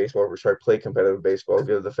competitive baseball or start play competitive baseball,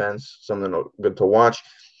 give the fans something good to watch.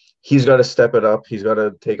 He's got to step it up. He's got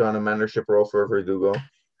to take on a mentorship role for Verdugo,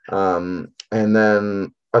 and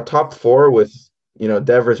then a top four with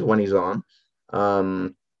Devers when he's on,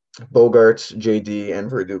 um, Bogarts, JD, and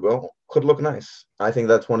Verdugo could look nice. I think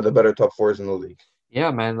that's one of the better top fours in the league.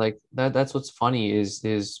 Yeah, man, like that's what's funny is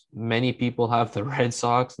many people have the Red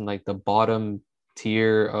Sox and like the bottom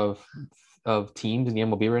tier of teams in the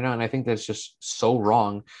MLB right now. And I think that's just so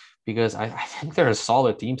wrong because I think they're a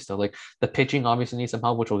solid team still. Like the pitching obviously needs some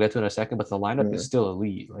help, which we'll get to in a second, but the lineup is Mm. still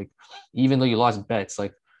elite. Like even though you lost Betts,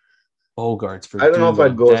 like Bogarts, I don't know if Verdugo,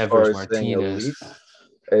 I'd go as far Devers, as saying Martinez. elite.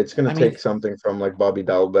 It's going I to mean, take something from like Bobby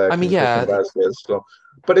Dalbec and Christian yeah, Vasquez. So,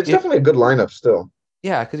 but it's it definitely a good lineup still.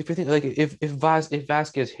 yeah, because if you think like if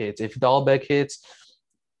Vasquez hits, if Dahlbeck hits,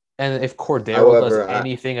 and if Cordero does However,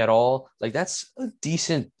 anything at all, like that's a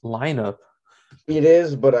decent lineup. it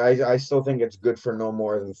is, but I still think it's good for no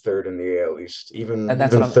more than third in the AL East. And Even that's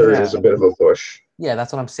what even I'm third is yeah. a bit of a push. Yeah,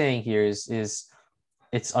 that's what I'm saying here is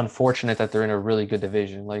it's unfortunate that they're in a really good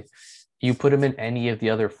division. Like you put them in any of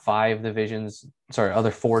the other five divisions, sorry,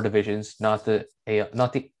 other four divisions, not the AL,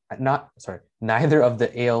 not the not sorry, neither of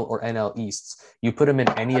the AL or NL Easts. You put them in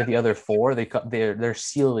any of the other four, their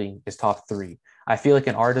ceiling is top three. I feel like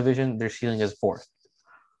in our division, their ceiling is fourth.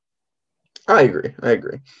 I agree. I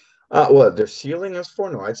agree. What their ceiling is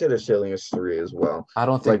four? No, I'd say their ceiling is three as well. I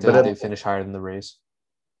don't think Like, but they finish higher than the Rays.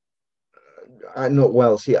 I know.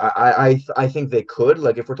 Well, see, I think they could.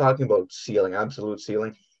 Like, if we're talking about ceiling, absolute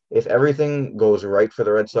ceiling, if everything goes right for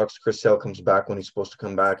the Red Sox, Chris Sale comes back when he's supposed to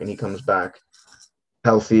come back, and he comes back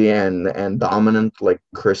healthy and dominant like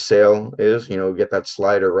Chris Sale is. Get that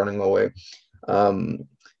slider running away. Um,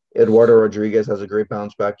 Eduardo Rodriguez has a great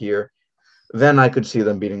bounce back year. Then I could see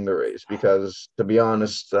them beating the Rays because, to be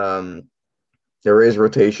honest, there is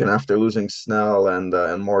rotation after losing Snell and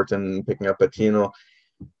Morton picking up Patino.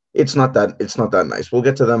 It's not that nice. We'll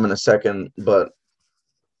get to them in a second, but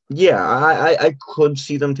yeah, I could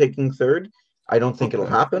see them taking third. I don't think it'll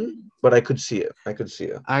Okay. happen, but I could see it. I could see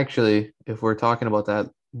it. Actually, if we're talking about that,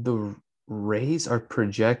 the Rays are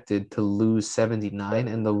projected to lose 79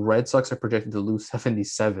 and the Red Sox are projected to lose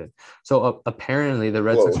 77. So apparently the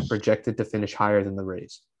Red Sox are Close. projected to finish higher than the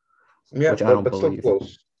Rays, Yeah, which I but don't but still believe.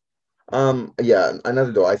 close. Yeah,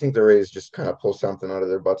 another though. I think the Rays just kind of pull something out of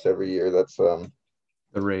their butts every year that's The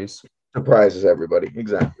Rays. surprises everybody.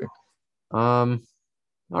 Exactly. Um,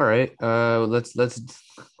 all right. Let's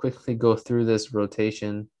quickly go through this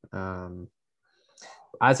rotation.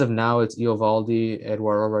 As of now, it's Eovaldi,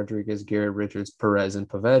 Eduardo Rodriguez, Garrett Richards, Perez, and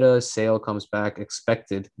Pavetta. Sale comes back,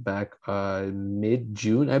 expected back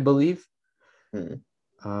mid-June, I believe.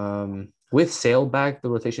 Hmm. With Sale back, the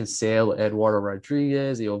rotation Sale, Eduardo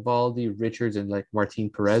Rodriguez, Eovaldi, Richards, and like Martin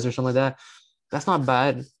Perez or something like that. That's not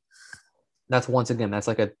bad. That's once again, that's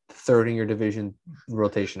like a third in your division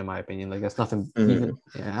rotation, in my opinion. Like that's nothing even.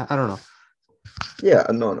 Hmm. Yeah, I don't know. Yeah,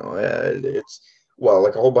 no, no. It's well,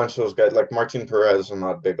 like a whole bunch of those guys, like Martin Perez, I'm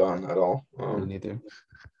not big on at all. Me neither.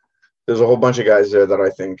 There's a whole bunch of guys there that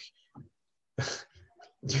I think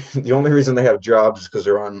the only reason they have jobs is because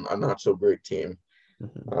they're on a not so great team,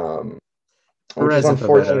 Mhm. um, which is Perez and Pavetta.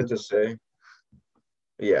 unfortunate to say.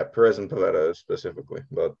 Yeah, Perez and Pavetta specifically,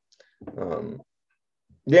 but um,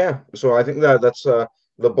 yeah. So I think that's the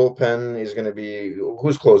bullpen is going to be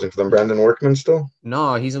who's closing for them. Brandon Workman still.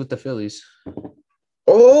 No, he's with the Phillies.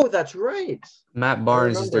 Oh, that's right. Matt I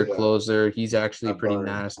Barnes is remember their that. closer. He's actually pretty Barnes.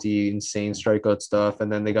 nasty, insane strikeout stuff.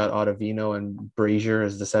 And then they got Ottavino and Brazier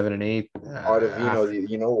as the 7 and 8. Ottavino,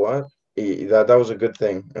 you know what? That was a good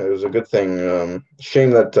thing. It was a good thing. Shame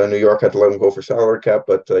that New York had to let him go for salary cap,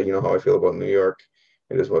 but you know how I feel about New York.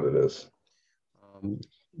 It is what it is.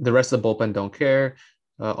 The rest of the bullpen don't care.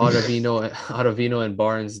 Ottavino and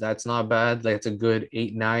Barnes, that's not bad. Like it's a good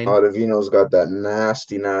 8-9. Ottavino's got that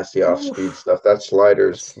nasty, nasty off-speed Oof. stuff. That That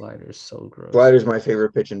sliders. slider is so gross. Slider's my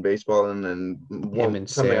favorite pitch in baseball, and Him one and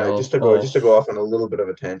something I Sale. Oh, just to go off on a little bit of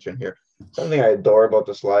a tangent here. Something I adore about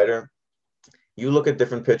the slider. You look at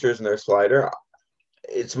different pitchers and their slider.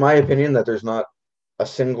 It's my opinion that there's not a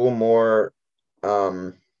single more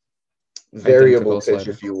um, variable identical pitch,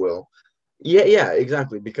 slider. if you will. Yeah, yeah,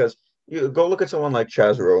 exactly. Because you go look at someone like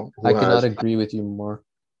Chazro, I who could not has agree with you more.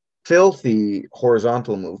 filthy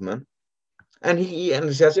horizontal movement, and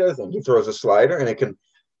that's the other thing. He throws a slider, and it can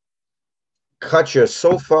cut you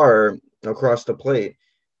so far across the plate.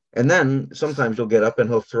 And then sometimes you'll get up and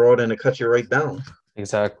he'll throw it and it cuts you right down.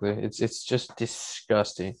 Exactly. It's just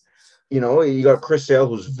disgusting. You got Chris Sale,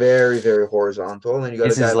 who's very, very horizontal, and you got a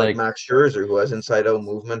This guy is like like Max Scherzer, who has inside out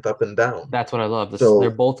movement up and down. that's what I love. They're So,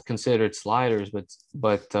 both considered sliders, but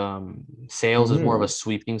Sales is more of a mhm.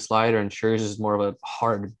 sweeping slider, and Scherzer is more of a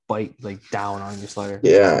hard bite, like down on your slider,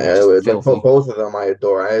 which is Yeah, just like filthy. both of them I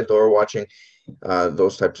adore. I adore watching.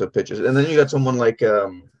 those types of pitches. And then you got someone like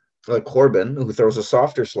Corbin who throws a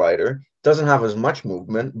softer slider, doesn't have as much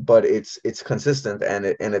movement, but it's consistent and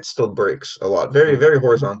it still breaks a lot. Very Mhm. very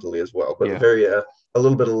horizontally as well, but Yeah. very a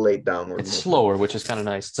little bit of late downward It's movement. slower, which is kind of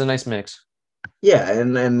nice. It's a nice mix. Yeah,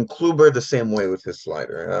 and Kluber the same way with his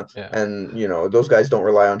slider. Yeah. And those guys don't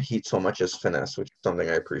rely on heat so much as finesse, which is something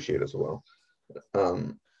I appreciate as well.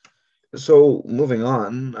 Um, so moving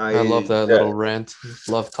on, I love that little rant.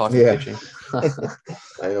 Love talking yeah, pitching.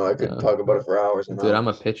 I know I could Yeah. talk about it for hours and Dude, I'm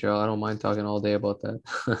a hours. pitcher. I don't mind talking all day about that.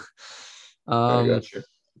 I um, got you.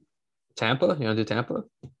 Tampa, you want to do Tampa?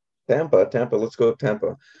 Tampa, let's go with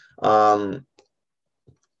Tampa. Um,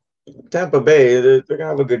 Tampa Bay, they're gonna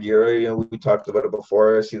have a good year. We talked about it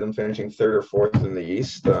before. I see them finishing third or fourth in the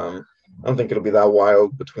East. I don't think it'll be that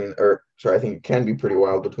wild between, or sorry, I think it can be pretty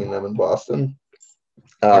wild between them and Boston.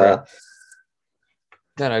 Okay. Uh,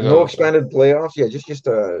 Then I no go. Sorry. expanded playoffs. Yeah, just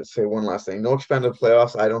to say one last thing. No expanded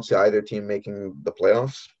playoffs. I don't see either team making the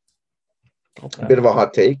playoffs. Okay. Bit of a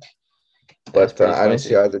hot take, That's but pretty I don't see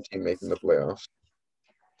spicy. either team making the playoffs.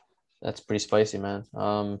 That's pretty spicy, man.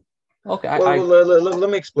 Okay. Well, let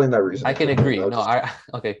me explain that I reasoning can quickly. agree. No,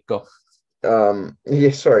 okay, go.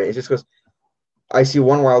 Yeah, sorry. It just goes. I see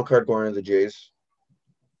one wild card going to the Jays.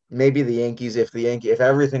 Maybe the Yankees, if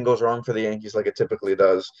everything goes wrong for the Yankees like it typically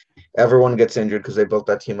does, everyone gets injured because they built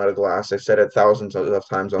that team out of glass. I've said it thousands of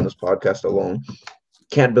times on this podcast alone.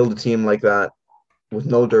 Can't build a team like that with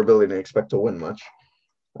no durability and expect to win much.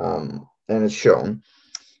 And it's shown.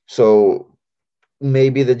 So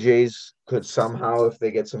maybe the Jays could somehow, if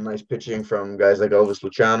they get some nice pitching from guys like Elvis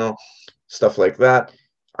Luciano, stuff like that.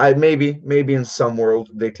 I maybe in some world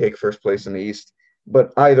they take first place in the East,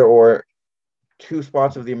 but either or, two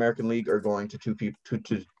spots of the American League are going to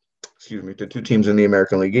to two teams in the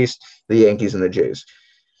American League East, the Yankees and the Jays.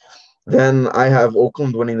 Then I have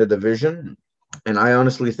Oakland winning the division, and I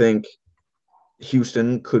honestly think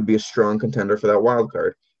Houston could be a strong contender for that wild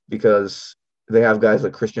card because they have guys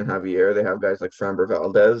like Christian Javier, they have guys like Framber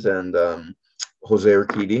Valdez and Jose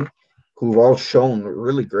Urquidy, who've all shown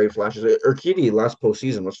really great flashes. Urquidy last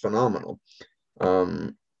postseason was phenomenal.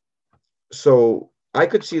 Um, so I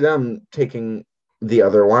could see them taking the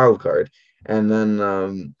other wild card, and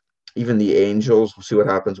then even the Angels. We'll see what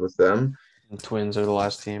happens with them. The Twins are the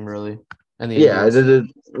last team, really, and the Yeah,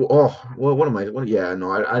 Indians. oh, well, what am I? Yeah,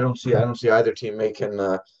 no, I don't see either team making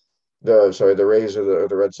the Rays or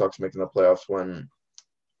the Red Sox making the playoffs when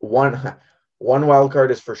one one wild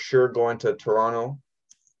card is for sure going to Toronto.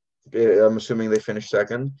 I'm assuming they finish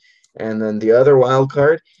second, and then the other wild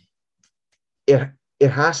card, it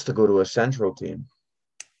it has to go to a Central team.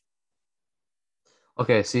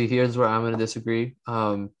 Okay, see, here's where I'm going to disagree.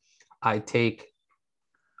 I take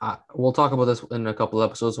we'll talk about this in a couple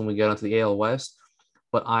episodes when we get onto the AL West,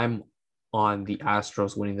 but I'm on the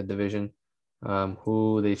Astros winning the division.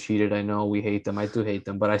 Who they cheated, I know we hate them. I do hate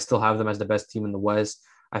them, but I still have them as the best team in the West.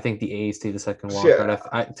 I think the A's take the second wild card.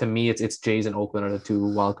 Yeah. To me, it's Jays and Oakland are the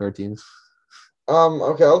two wild card teams.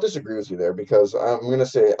 Okay, I'll disagree with you there because I'm gonna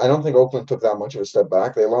say I don't think Oakland took that much of a step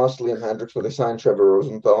back. They lost Liam Hendricks, but they signed Trevor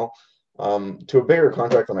Rosenthal to a bigger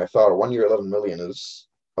contract than I thought. 1 year, 11 million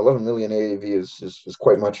AAV is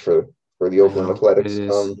quite much for the I Oakland know it Athletics.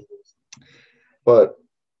 is. But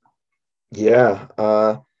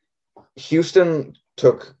yeah, Houston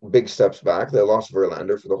took big steps back. They lost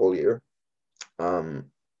Verlander for the whole year. Um,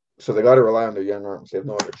 so they got to rely on their young arms. They have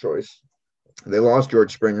no other choice. They lost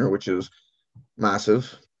George Springer, which is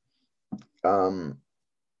massive. Um,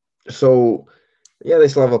 so yeah, they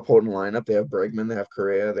still have a potent lineup. They have Bregman, they have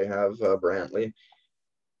Correa, they have Brantley,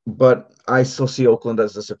 but I still see Oakland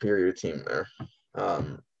as the superior team there.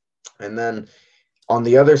 Um, and then on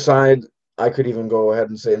the other side, I could even go ahead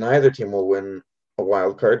and say neither team will win a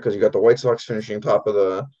wild card because you got the White Sox finishing top of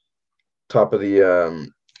the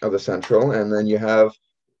Central, and then you have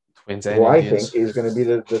Twins and who I think Indians. is going to be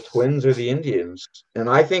the Twins or the Indians. And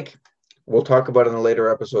I think we'll talk about it in a later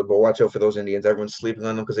episode, but watch out for those Indians. Everyone's sleeping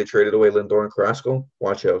on them because they traded away Lindor and Carrasco.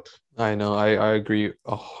 Watch out. I know. I agree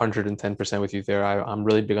 110% with you there. I'm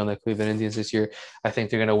really big on the Cleveland Indians this year. I think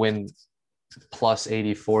they're going to win plus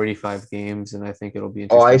 84, 85 games, and I think it'll be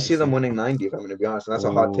Oh, I interesting to see them see. winning 90, if I'm going to be honest. And that's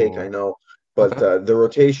a hot take, I Ooh. know. But Okay. the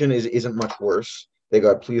rotation isn't much worse. They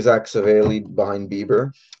got Plesac, Savali behind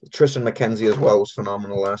Bieber. Tristan McKenzie as well was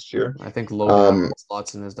phenomenal last year. I think Logan Um,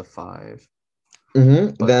 slots in as the five.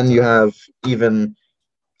 But Then you have even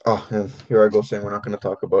and here I go saying we're not going to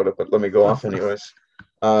talk about it, but let me go off anyways.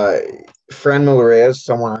 Uh, Fran Reyes,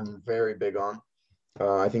 someone I'm very big on.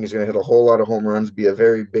 I think he's going to hit a whole lot of home runs, be a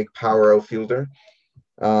very big power outfielder.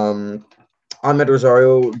 Um, Ahmed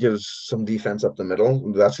Rosario gives some defense up the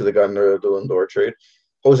middle. That's who they got in the Lindor trade.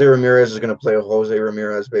 Jose Ramirez is going to play a Jose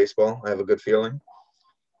Ramirez baseball. I have a good feeling.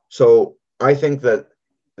 So I think that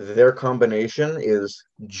their combination is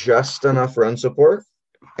just enough run support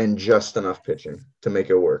and just enough pitching to make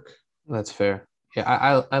it work. That's fair.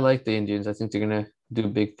 Yeah, I like the Indians. I think they're gonna do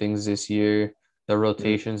big things this year. The Mm,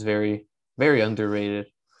 rotation's very underrated.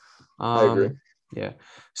 I agree. Yeah,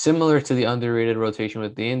 similar to the underrated rotation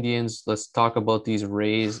with the Indians. Let's talk about these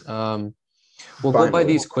Rays. We'll go by Finally,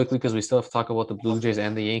 these quickly because we still have to talk about the Blue Jays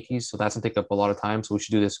and the Yankees, so that's gonna take up a lot of time. So we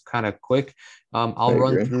should do this kind of quick. I I'll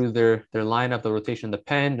run agree. through their lineup, the rotation, the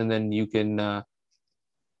pen, and then you can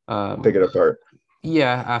Pick it um apart.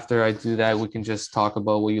 yeah, after I do that, we can just talk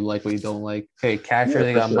about what you like, what you don't like. Okay, catcher, Yeah,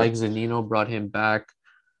 they for got sure. Mike Zunino, brought him back.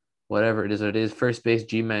 Whatever it is, what it is. First base,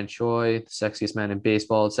 G-Man Choi, the sexiest man in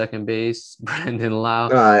baseball. Second base, Brandon Lau.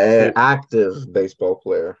 Third, Active baseball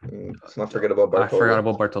player. Let's not forget about I forgot Bartolo.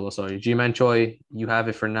 about Bartolo. Sorry, G-Man Choi, you have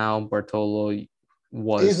it for now. Bartolo He's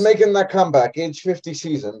was making that comeback, age 50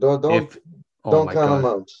 season. Don't don't if. Oh don't my count him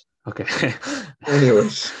God. out. Okay.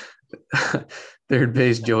 Anyways, Third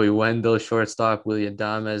base, Joey Wendell. Shortstop, William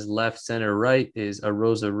Adames. Left, center, right is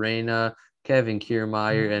Arosa Reina, Kevin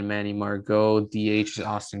Kiermaier, and Manny Margot. DH is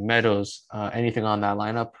Austin Meadows. Anything on that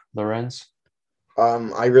lineup, Lorenz?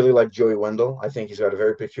 I really like Joey Wendell. I think he's got a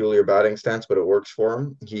very peculiar batting stance, but it works for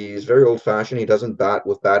him. He's very old-fashioned. He doesn't bat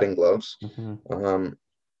with batting gloves. Mm-hmm. Um,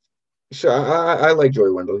 sure, I like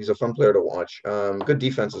Joey Wendell. He's a fun player to watch. Good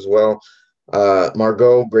defense as well.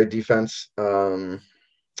 Margot, great defense.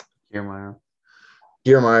 Kiermaier.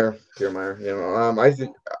 Kiermaier. I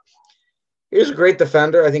think he's a great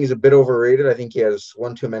defender. I think he's a bit overrated. I think he has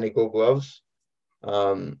one too many Gold Gloves.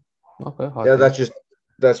 Um, Okay, hot yeah, take.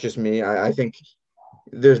 that's just me. I think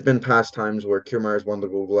there's been past times where Kiermaier's won the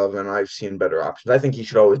Gold Glove, and I've seen better options. I think he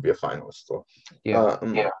should always be a finalist. So, Yeah.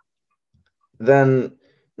 yeah. Then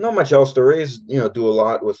not much else. The Rays, do a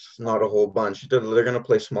lot with not a whole bunch. They're going to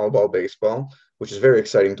play small ball baseball, which is very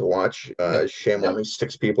exciting to watch. Yep. Shame only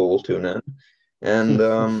 6 people will tune in, and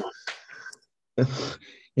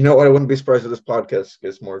you know what? I wouldn't be surprised if this podcast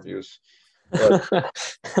gets more views. But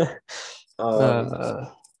um, uh,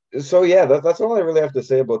 so yeah, that's all I really have to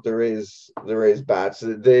say about the Rays bats.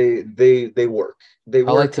 They work. They I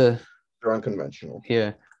like work. to, They're unconventional.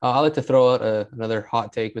 yeah. I like to throw out another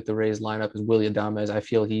hot take with the Rays lineup is William Adames. I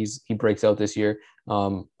feel he breaks out this year,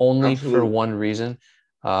 only for Absolutely. one reason.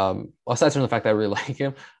 Aside from the fact that I really like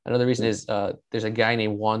him, another reason is there's a guy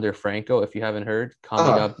named Wander Franco, if you haven't heard,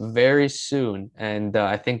 coming Ah, up very soon, and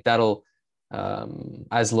I think that'll,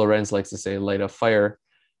 as Lorenz likes to say, light a fire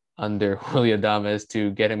under William Adames to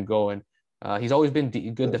get him going. He's always been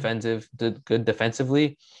good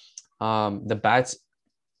defensively. The bats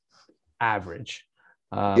average.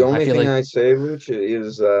 the I only feel thing like I say, Luch,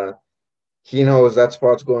 is he knows that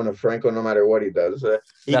spot's going to Franco no matter what he does.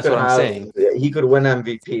 that's what I'm saying. He could win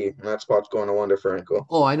MVP, and that spot's going to Wander Franco.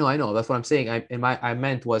 Oh, I know. That's what I'm saying. I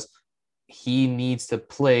meant was he needs to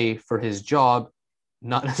play for his job,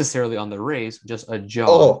 not necessarily on the Rays, just a job.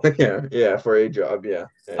 Oh, yeah, for a job, yeah,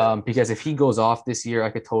 Because if he goes off this year, I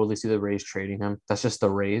could totally see the Rays trading him. That's just the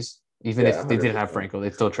Rays. Even yeah, if they didn't have 100%. Franco,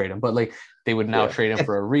 they'd still trade him. But like they would now Yeah, trade him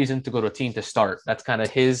for a reason to go to a team to start. That's kind of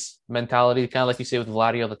his mentality. Kind of like you say with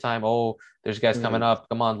Vladdy all the time. Oh, there's guys coming Mhm, up.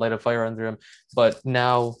 Come on, light a fire under him. But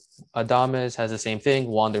now Adames has the same thing.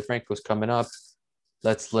 Wander Franco's coming up.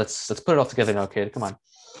 Let's put it all together now, kid. Come on.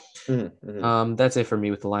 mhm, mhm. That's it for me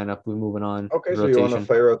with the lineup. We're moving on. Okay, so you want to Rotation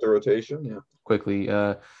fire out the rotation? Yeah. quickly.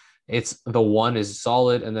 It's the one is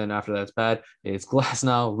solid, and then after that's bad. It's Glass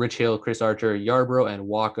now, Rich Hill, Chris Archer, Yarbrough, and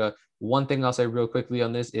Waka. One thing I'll say real quickly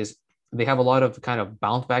on this is they have a lot of kind of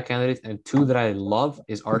bounce back candidates, and two that I love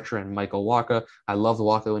is Archer and Michael Waka. I loved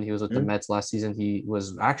Waka when he was with the Mhm. Mets last season. He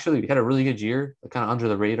had a really good year, kind of under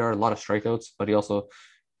the radar, a lot of strikeouts, but he also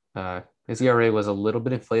his ERA was a little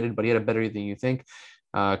bit inflated, but he had a better than you think.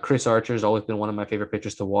 Chris Archer has always been one of my favorite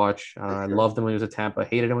pitchers to watch. For I sure. loved him when he was at Tampa.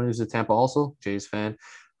 Hated him when he was at Tampa. Also, Jays fan.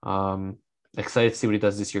 Um, Excited to see what he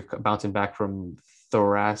does this year, bouncing back from You know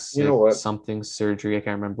thoracic what? something surgery. I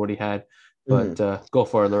can't remember what he had, but Mhm. go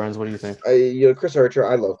for it, Lorenz. What do you think? Chris Archer.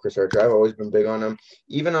 I love Chris Archer. I've always been big on him.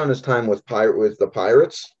 Even on his time with the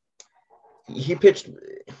Pirates, he pitched.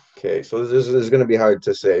 Okay, so this is going to be hard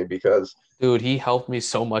to say because Dude, he helped me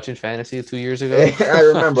so much in fantasy 2 years ago. I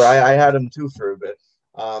remember I had him too for a bit.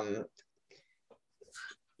 Um,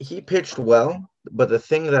 he pitched well, but the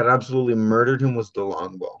thing that absolutely murdered him was the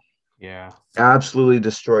long ball. Yeah. Absolutely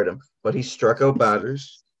destroyed him. But he struck out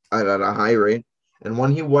batters at a high rate, and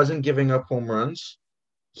when he wasn't giving up home runs,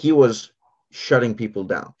 he was shutting people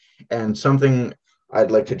down. And something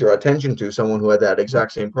I'd like to draw attention to, someone who had that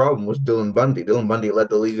exact same problem, was Dylan Bundy. Dylan Bundy led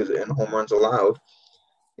the league in home runs allowed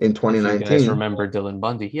in If you guys 2019. remember Dylan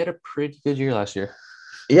Bundy, he had a pretty good year last year.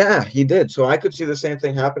 Yeah, he did. So I could see the same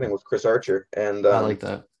thing happening with Chris Archer. And I like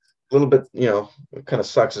that. a little bit, it kind of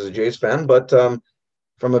sucks as a Jays fan, but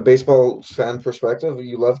from a baseball fan perspective,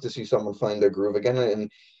 you love to see someone find their groove again. And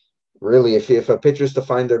really, if a pitcher's to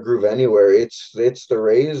find their groove anywhere, it's the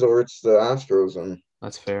Rays or it's the Astros, and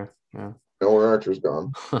That's fair. Yeah. nowhere Archer's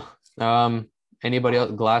gone. um, anybody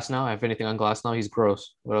else? Glass now? Have anything on Glass now? He's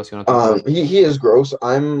gross. What else you want to talk about? He is gross.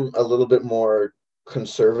 I'm a little bit more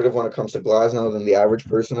conservative when it comes to Glasnow than the average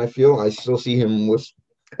person. I feel I still see him with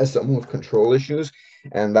as someone with control issues,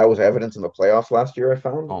 and that was evident in the playoffs last year. I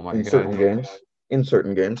found Oh my in god. certain games, in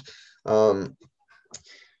certain games. Um,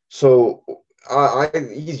 so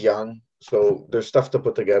he's young, so there's stuff to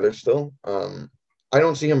put together still. I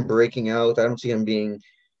don't see him breaking out. I don't see him being.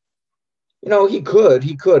 He could.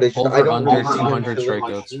 I Over don't under really see him 200 filling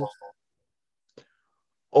strikeouts.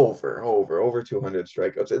 over 200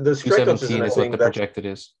 strikeouts. The strikeouts isn't 217 a is what thing the that's projected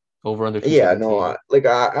is. Over under yeah, no,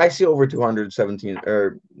 217. I see over 217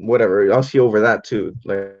 or whatever. I'll see over that too.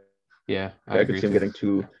 Like Yeah, I I could agree see him too.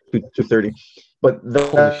 getting 230, but Holy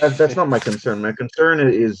that's shit. not my concern. My concern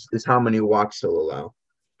is how many walks he'll allow,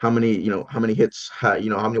 how many hits, how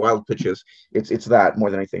many wild pitches. It's that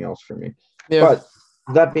more than anything else for me. Yeah. But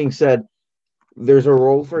that being said, there's a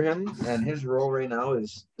role for him, and his role right now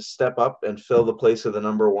is step up and fill the place of the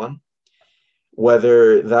number one.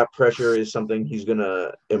 Whether that pressure is something he's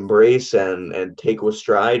gonna embrace and take with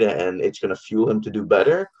stride, and it's gonna fuel him to do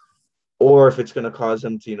better, or if it's gonna cause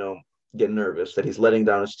him to get nervous that he's letting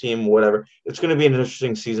down his team, whatever. It's gonna be an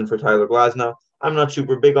interesting season for Tyler Glasnow. I'm not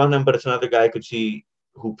super big on him, but it's another guy I could see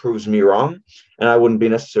who proves me wrong, and I wouldn't be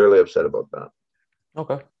necessarily upset about that.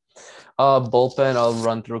 Okay. Bullpen, I'll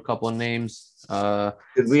run through a couple of names.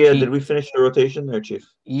 Did we finish the rotation there, Chief?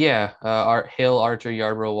 Yeah, Art Hill, Archer,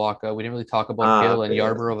 Yarbrough, Waka. We didn't really talk about Hill and Okay, yeah,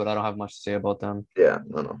 Yarbrough, but I don't have much to say about them. yeah,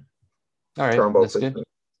 no, All right, strong ball that's good. placement.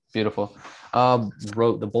 Beautiful.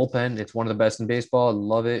 Wrote the bullpen. It's one of the best in baseball.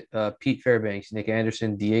 Love it. Pete Fairbanks, Nick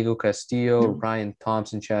Anderson, Diego Castillo, Ryan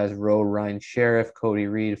Thompson, Chaz Rowe, Ryan Sheriff, Cody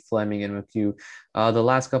Reed, Fleming, and McHugh. The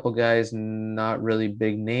last couple guys, not really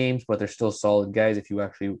big names, but they're still solid guys. If you're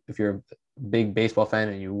a big baseball fan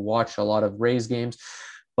and you watch a lot of Rays games,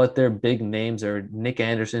 but their big names are Nick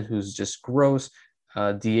Anderson, who's just gross.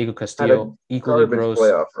 Diego Had a Castillo, equally garbage gross.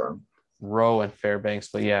 playoff run. Rowe and Fairbanks,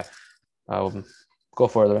 but yeah, go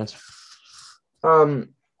for it, Lorenz. Um,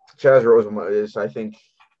 Chaz Rosenberg is, I think,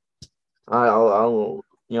 I'll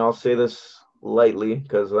say this lightly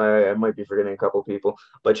because I might be forgetting a couple people,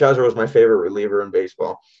 but Chaz Rosenberg is my favorite reliever in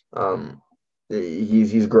baseball.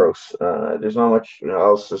 He's gross. There's not much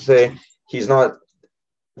else to say. He's not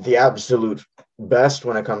the absolute best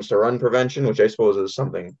when it comes to run prevention, which I suppose is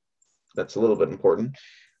something that's a little bit important.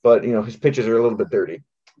 But his pitches are a little bit dirty,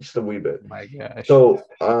 just a wee bit. My gosh. So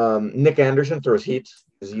Nick Anderson throws heat.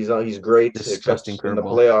 He's great, Disgusting except in the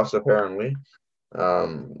curveball. playoffs apparently.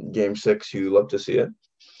 Game 6, you love to see it.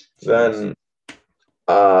 Then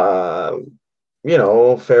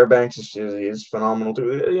Fairbanks is phenomenal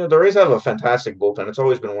too. The Rays have a fantastic bullpen. It's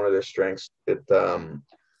always been one of their strengths.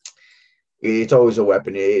 It's always a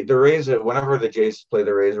weapon. The Rays, whenever the Jays play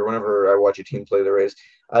the Rays, or whenever I watch a team play the Rays,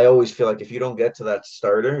 I always feel like if you don't get to that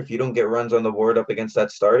starter, if you don't get runs on the board up against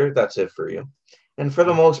that starter, that's it for you. And for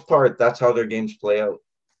the most part, that's how their games play out.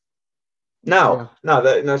 See,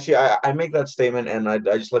 I make that statement, and I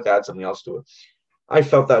just like to add something else to it. I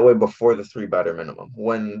felt that way before the 3 batter minimum,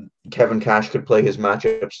 when Kevin Cash could play his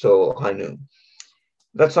matchups till high noon.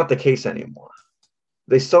 That's not the case anymore.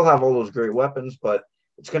 They still have all those great weapons, but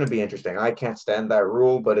it's going to be interesting. I can't stand that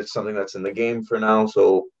rule, but it's something that's in the game for now,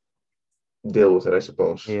 so deal with it, I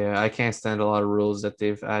suppose. Yeah, I can't stand a lot of rules that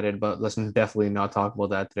they've added, but let's definitely not talk about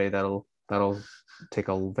that today. That'll take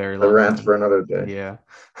a very long rant time. for another day. Yeah.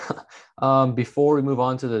 Before we move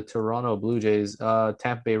on to the Toronto Blue Jays,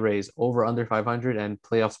 Tampa Bay Rays, over under 500 and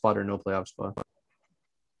playoff spot or no playoff spot.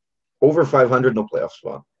 Over 500, no playoff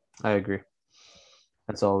spot. I agree.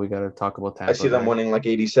 That's all we got to talk about Tampa. I see them winning like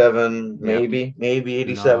 87, maybe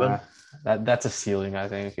 87. No, that's a ceiling, I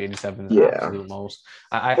think. 87 is Yeah. the absolute most.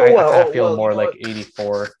 I feel more like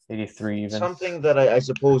 84, 83 even. Something that I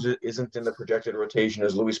suppose isn't in the projected rotation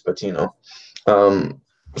is Luis Patino.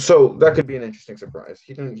 So that could be an interesting surprise.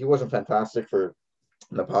 He wasn't fantastic for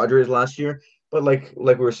the Padres last year, but like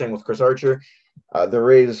we were saying with Chris Archer, the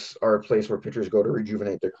Rays are a place where pitchers go to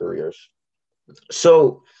rejuvenate their careers.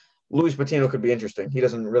 So Luis Patino could be interesting. He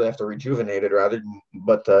doesn't really have to rejuvenate it,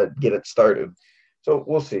 but get it started. So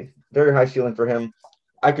we'll see. Very high ceiling for him.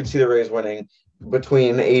 I could see the Rays winning,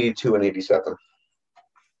 between 82 and 87.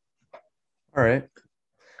 All right.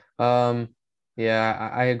 Um, yeah,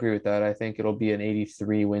 I agree with that. I think it'll be an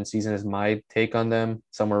 83 win season is my take on them,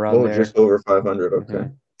 somewhere around Oh, there. just over 500. Okay.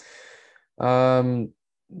 hmm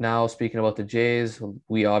Now speaking about the Jays,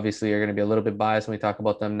 we obviously are going to be a little bit biased when we talk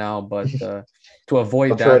about them now, but to I'll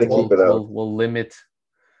avoid try that, to keep it out. we'll limit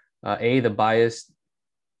the bias,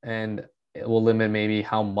 and it will limit maybe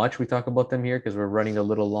how much we talk about them here because we're running a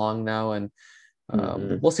little long now, and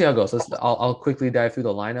Hmm. we'll see how it goes. I'll quickly dive through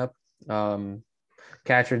the lineup. Um,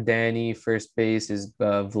 Catcher Danny, first base is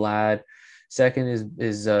Vlad, second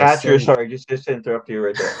is Catcher, Sim. sorry, just to interrupt you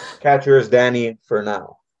right there. Catcher is Danny for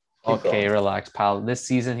now. Keep Okay, going. relax, pal. This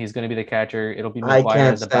season he's going to be the catcher. It'll be I McGuire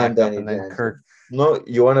can't as the stand backup, Danny and then Kirk. Jansen. No,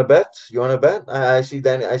 you want to bet? You want to bet? I see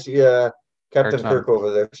Danny. I see Kirk's Captain not. Kirk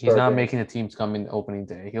over there He's not starting. making the teams come in opening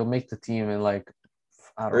day. He'll make the team in like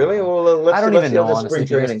I don't Really? know. Well, I don't let's even see how know the honestly spring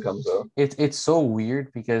because training comes out. it's so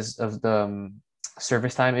weird because of the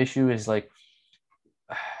service time issue. Is like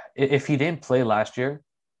if he didn't play last year,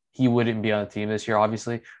 he wouldn't be on the team this year,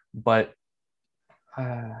 obviously. But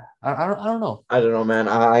I don't know. I don't know, man.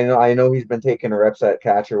 I know he's been taking reps at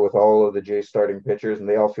catcher with all of the Jays starting pitchers, and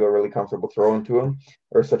they all feel really comfortable throwing to him,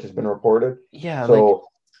 or such has been reported. Yeah, like So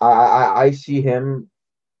I see him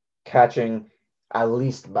catching at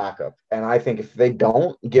least backup, and I think if they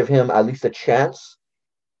don't give him at least a chance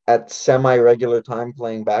at semi-regular time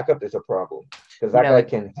playing backup, there's a problem because that yeah, guy like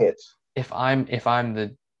can hit. if I'm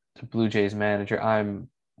the Blue Jays manager, I'm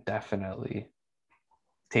definitely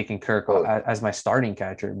taking Kirk But as my starting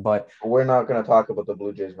catcher. But we're not going to talk about the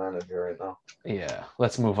Blue Jays manager right now. yeah,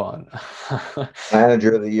 let's move on.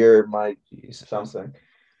 Manager of the year might Jesus. something.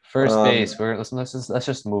 First Um, base. Let's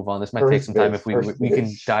just move on. This might take some time if we first we can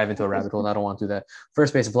base. dive into a rabbit hole. And I don't want to do that.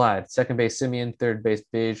 First base Vlad. Second base Simeon. Third base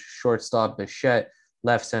Bige. Shortstop Bichette.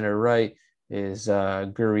 Left center right is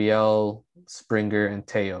Gurriel, Springer, and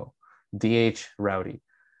Teo. DH Rowdy.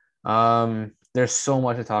 There's so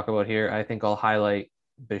much to talk about here. I think I'll highlight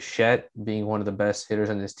Bichette being one of the best hitters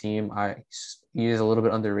on this team. He is a little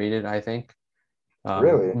bit underrated, I think.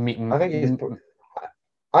 Really, Me, I think he's.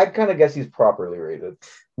 I kind of guess he's properly rated.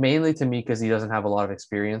 mainly to me because he doesn't have a lot of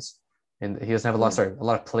experience and he doesn't have a lot. Hmm. Sorry, a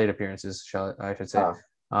lot of plate appearances. I should say.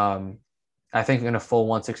 Ah, Um, I think in a full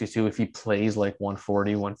 162, if he plays like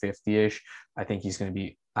 140, 150 ish, I think he's going to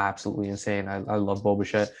be absolutely insane. I love Bo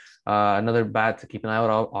Bichette. Another bat to keep an eye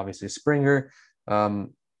out, obviously Springer.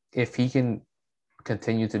 If he can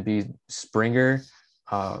continue to be Springer,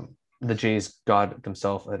 the Jays got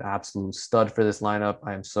themselves an absolute stud for this lineup.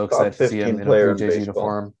 I am so top excited to see him 15 in a player Blue in Jays baseball.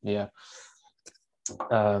 uniform. Yeah.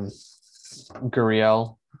 Um,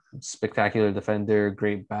 Gurriel, spectacular defender,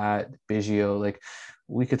 great bat. Biggio, like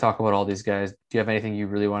we could talk about all these guys. Do you have anything you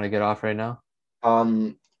really want to get off right now?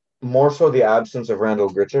 Um, More so the absence of Randall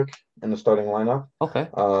Grichuk in the starting lineup. Okay.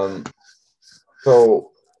 Um,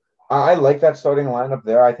 so I like that starting lineup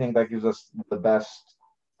there. I think that gives us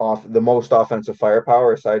the most offensive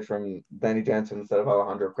firepower aside from Danny Jansen instead of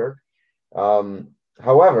Alejandro Kirk.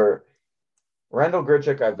 However, Randall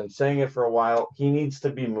Grichuk, I've been saying it for a while. He needs to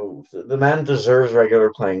be moved. The man deserves regular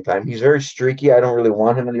playing time. He's very streaky. I don't really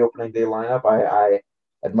want him in the opening day lineup.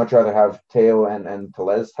 I'd much rather have Teo and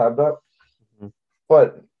Pelez tabbed up. Mhm.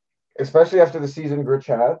 But especially after the season Grich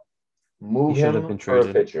had, He move should have him been for a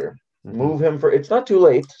traded. pitcher. hmm Move him for. It's not too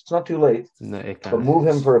late. It's not too late. No, it But kind of move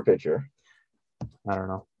him is. for a pitcher. I don't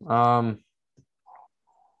know.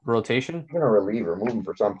 Rotation, You're gonna reliever. Move him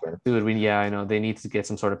for something. dude. Yeah, I know they need to get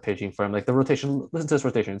some sort of pitching for him. Like the rotation. Listen to this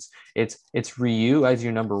rotation. It's Ryu as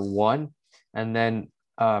your number one, and then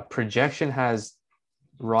projection has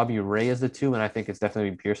Robbie Ray as the two, and I think it's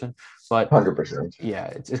definitely Pearson. But 100%. yeah,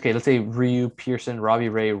 it's okay. Let's say Ryu, Pearson, Robbie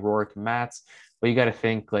Ray, Rourke, Matz. But you got to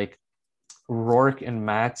think like Rourke and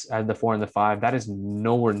Matz at the 4 and the 5. That is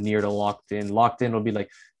nowhere near to locked in. Locked in will be like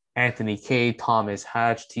Anthony K, Thomas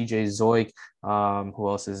Hatch, TJ Zoik. Who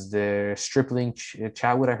else is there? Stripling,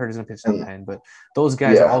 Chatwood. I heard is going to pitch the And pen, but those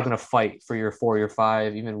guys are all yeah, going to fight for your 4, your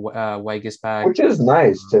 5. Even Weigis back. which is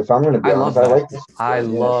nice. If I'm gonna be I honest, love I that. like to see I that.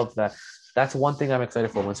 Yeah. love that. That's one thing I'm excited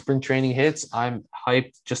for. When spring training hits, I'm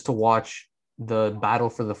hyped just to watch the battle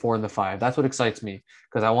for the 4 and the 5. That's what excites me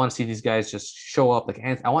because I want to see these guys just show up. Like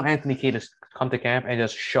I want Anthony K to come to camp and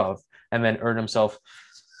just shove and then earn himself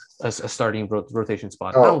a starting rotation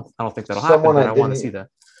spot. I Oh, don't I don't think that'll happen, someone but I I want to see didn't. that.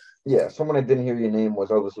 Yeah, someone I didn't hear your name was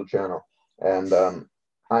Elvis Luciano, and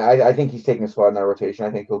I think he's taking a spot in that rotation.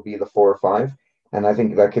 I think he'll be the 4 or 5, and I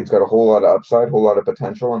think that kid's got a whole lot of upside, whole lot of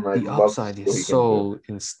potential, and I'd The love to see upside is what he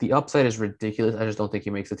can do. the upside is ridiculous. I just don't think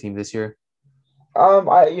he makes the team this year.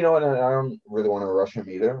 I you know, and I don't really want to rush him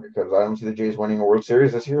either because I don't see the Jays winning a World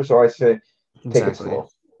Series this year. So I say Take it Exactly. slow.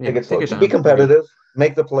 Yeah, Take it take slow. your Just be time. Agreed. competitive.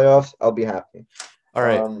 Make the playoffs. I'll be happy. All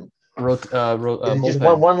right. Um, just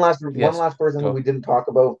Bullpen. one Yes, last person that we go. didn't talk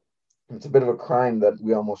about. It's a bit of a crime that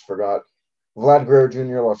we almost forgot. Vlad Guerrero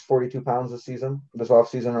Jr. lost 42 pounds this off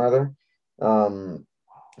season rather. Um,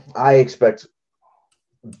 I expect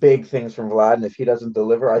big things from Vlad, and if he doesn't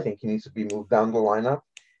deliver, I think he needs to be moved down the lineup,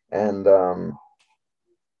 and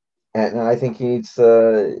I think he needs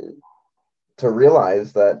to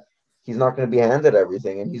realize that he's not going to be handed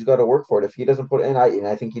everything, and he's got to work for it. If he doesn't put in,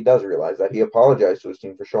 I think he does realize that. He apologized to his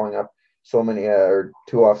team for showing up so many or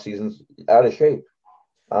two off seasons out of shape.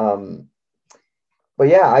 Um, but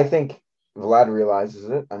yeah, I think Vlad realizes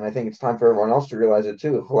it, and I think it's time for everyone else to realize it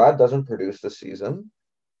too. If Vlad doesn't produce this season,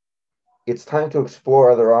 it's time to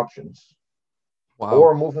explore other options Wow.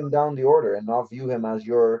 or move him down the order and not view him as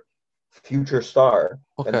your future star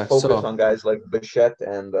and Okay, focus so on guys like Bichette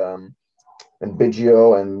and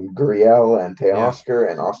Biggio and Gurriel and yeah,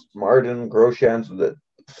 Teoscar and Austin Martin, Groshans, the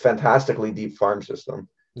fantastically deep farm system.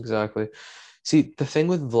 exactly. See, the thing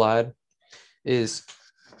with Vlad is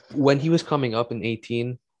when he was coming up in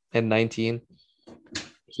 18 and 19,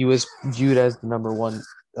 he was viewed as the number one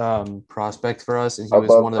prospect for us, and he was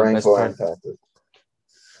Above one of the best Franco players. and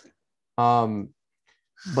Tatis. Um,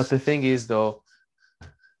 but the thing is, though,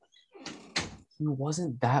 he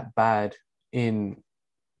wasn't that bad in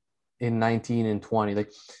 19 and 20.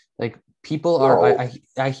 Like people are No,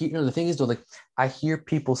 I hear the thing is though, like I hear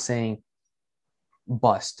people saying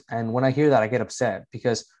bust, and when I hear that I get upset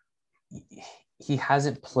because he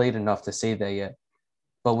hasn't played enough to say that yet.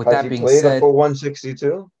 But with has that he being played a said, full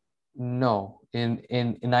 162? no.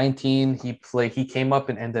 In 19 he came up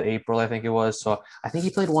in end of April, I think it was. So I think he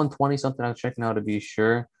played 120 something. I was checking out to be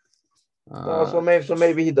sure. No, Uh so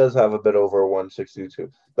maybe he does have a bit over 162.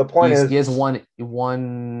 The point he is, has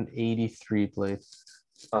 183 played.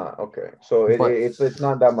 okay, so But it's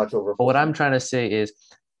not that much over but full what I'm strength. trying to say is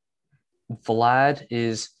Vlad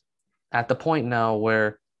is at the point now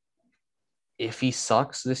where if he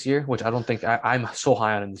sucks this year, which I don't think I'm so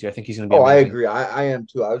high on him this year, I think he's going to be Oh, I amazing. agree. I am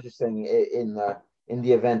too. I was just saying in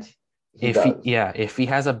the event he does. If he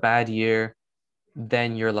has a bad year,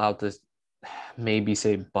 then you're allowed to maybe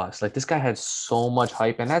say bust. Like this guy had so much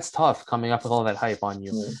hype, and that's tough coming up with all that hype on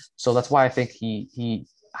you. Hmm. So that's why I think he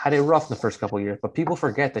had it rough in the first couple of years. But people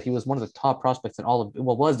forget that he was one of the top prospects in all of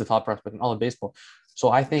was the top prospect in all of baseball. So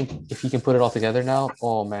I think if he can put it all together now,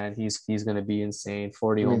 oh man, he's gonna be insane.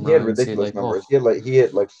 40 I mean, home he had runs. ridiculous Oh, numbers. He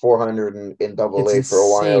hit like 400 in Double it's A for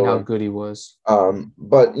a insane while, how and good he was.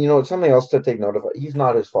 but something else to take note of. He's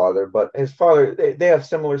not his father, but his father they have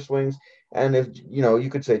similar swings, and if you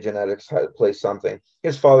could say genetics plays something.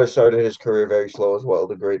 His father started his career very slow as well.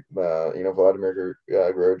 The great Vladimir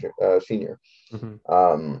Guerrero Senior, Mm-hmm.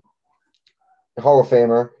 um, Hall of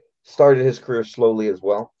Famer, started his career slowly as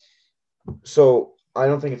well. So I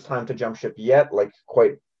don't think it's time to jump ship yet, like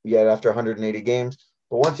quite yet after 180 games.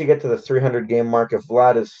 But once you get to the 300 game mark, if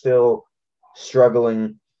Vlad is still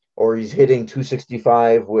struggling or he's hitting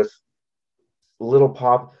 265 with little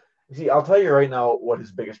pop, see, I'll tell you right now what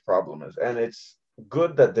his biggest problem is, and it's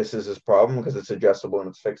good that this is his problem because it's adjustable and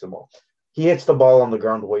it's fixable. He hits the ball on the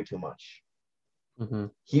ground way too much. Mm-hmm.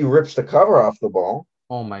 He rips the cover off the ball,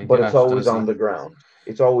 Oh my but it's gosh, always does on he? the ground.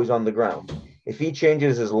 It's always on the ground. If he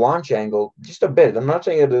changes his launch angle just a bit, I'm not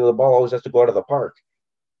saying that the ball always has to go out of the park,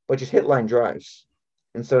 but just hit line drives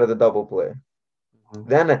instead of the double play. Mm-hmm.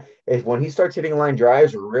 Then, if when he starts hitting line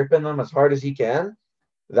drives, ripping them as hard as he can,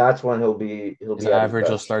 that's when he'll His be at his average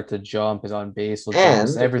will best. start to jump. His on base will jump.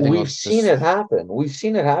 His And everything will we've seen it just. happen. We've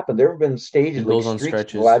seen it happen. There have been He stages like goes on streaks in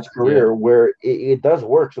stretches. Vlad's Yeah. career where it does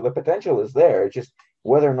work. So the potential is there. It's just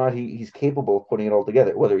whether or not he's capable of putting it all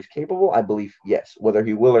together. Whether he's capable, I believe yes. Whether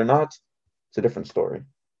he will or not, it's a different story.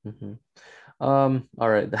 Mm-hmm. All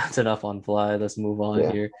right, that's enough on Fly. Let's move on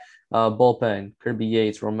Yeah. here. Bullpen: Kirby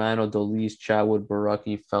Yates, Romano, Dolis, Chatwood,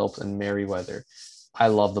 Baraki, Phelps, and Merriweather. I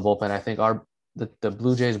love the bullpen. I think the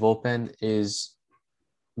Blue Jays bullpen is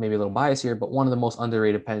maybe a little biased here, but one of the most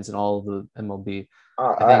underrated pens in all of the MLB.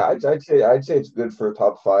 I think I'd say it's good for a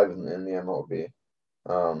top five in the MLB.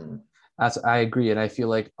 Um, I agree, and I feel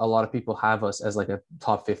like a lot of people have us as like a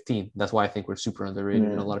top 15. That's why I think we're super underrated,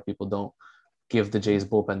 and a hmm. lot of people don't give the Jays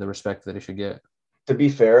bullpen the respect that it should get. To be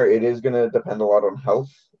fair, it is going to depend a lot on health.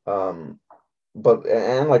 Um, but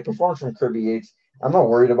and like performance from Kirby Yates, I'm not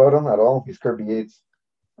worried about him at all. He's Kirby Yates,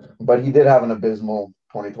 but he did have an abysmal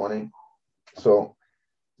 2020. So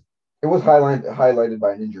it was highlighted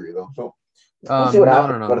by an injury though. So we'll see what No,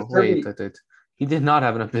 happens. no, But if no. Wait, Kirby, he did not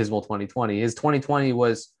have an abysmal 2020. His 2020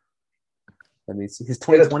 was, let me see, his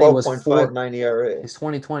he had a 2020 was 12.59 ERA. his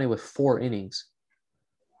 2020 was 4 innings.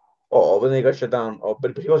 Oh, when they got shut down. Oh,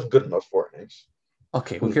 but he wasn't good in those 4 innings.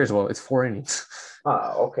 Okay, who Who's cares about it? It's 4 innings.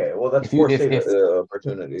 okay. Well, that's If you four save if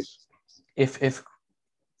opportunities. if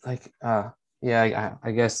like yeah,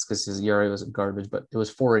 I guess because his ERA was garbage, but it was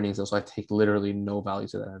 4 innings though, so I take literally no value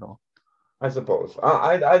to that at all. I suppose.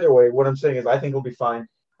 Either way, what I'm saying is I think he'll be fine.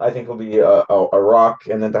 I think he'll be a rock,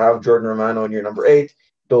 and then to have Jordan Romano in your number eight,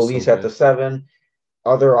 So Dolis at the good. seven,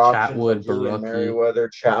 other options like Chatwood, Julian Barucki. Merriweather,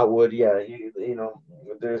 Chatwood. Yeah,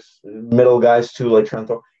 there's middle guys too like Trent.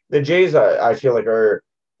 The Jays, I feel like are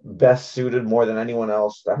best suited more than anyone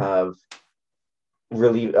else to have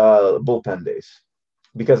really bullpen days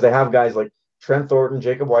because they have guys like Trent Thornton,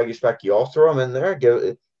 Jacob Wagespec. You all throw them in there,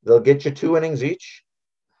 they'll get you 2 innings each.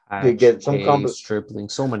 They Hatch, get some Hay, comp Stripling,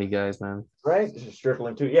 so many guys, man. right?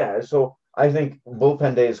 Stripling too. Yeah. So I think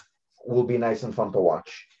bullpen days will be nice and fun to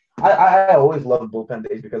watch. I always love bullpen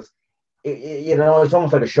days because it's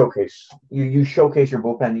almost like a showcase. You showcase your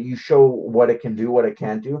bullpen. You show what it can do, what it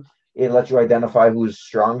can't do. It lets you identify who's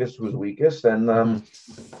strongest, who's weakest, and Mhm.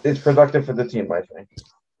 it's productive for the team. I think.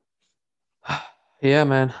 Yeah,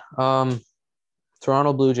 man.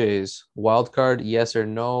 Toronto Blue Jays, wild card, yes or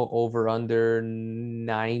no, over under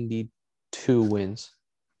 92 wins.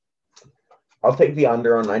 I'll take the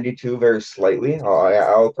under on 92 very slightly.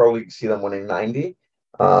 I'll probably see them winning 90,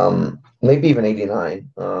 maybe even 89.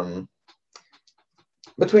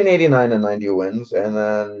 Between 89 and 90 wins, and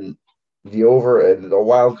then the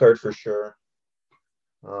wild card for sure.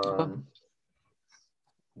 Okay. Um,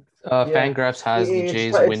 yeah, Fangraphs has the it's Jays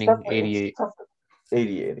it's tough. winning It's 88. tough.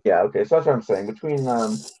 88. Yeah, okay. So that's what I'm saying. Between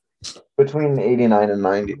 89 and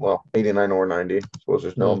 90. Well, 89 or 90. I suppose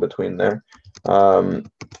there's no in Mm. between there. Um,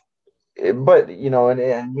 but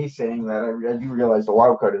and me saying that, I do realize the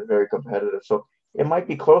wild card is very competitive. So it might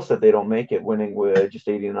be close that they don't make it, winning with just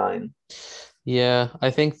 89. Yeah,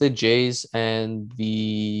 I think the Jays and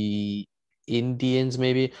the Indians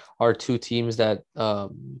maybe are two teams that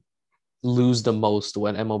lose the most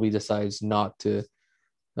when MLB decides not to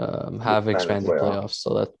The have expanded expanded playoffs. playoffs.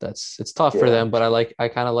 So that's it's tough for Yeah. them, but I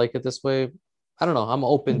kind of like it this way. I don't know. I'm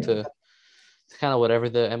open to kind of whatever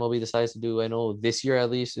the MLB decides to do. I know this year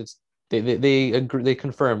at least it's they agree, they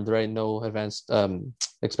confirmed, right, no advanced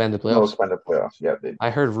expanded No playoffs. expanded playoffs. Yeah. They, I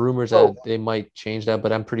heard rumors so that they might change that,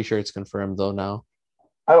 but I'm pretty sure it's confirmed though now.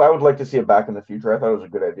 I would like to see it back in the future. I thought it was a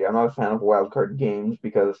good idea. I'm not a fan of wild card games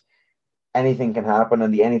because anything can happen,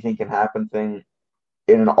 and the anything can happen thing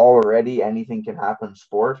in an already anything can happen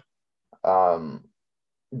sport um,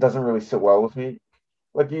 doesn't really sit well with me.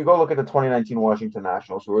 Like you go look at the 2019 Washington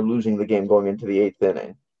Nationals, who were losing the game going into the eighth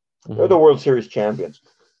inning. They're Hmm. the World Series champions.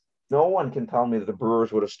 No one can tell me that the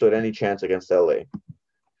Brewers would have stood any chance against LA.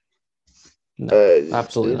 No,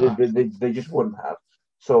 absolutely not. They just wouldn't have.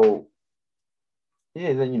 So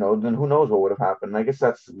yeah, then who knows what would have happened? I guess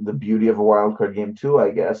that's the beauty of a wild card game too.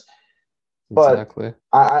 I guess, but Exactly.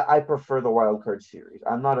 I prefer the wild card series.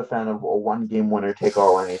 I'm not a fan of a one game winner take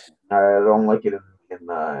all anything. I don't like it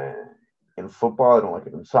in football. I don't like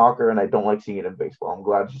it in soccer, and I don't like seeing it in baseball. I'm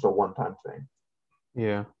glad it's just a one time thing.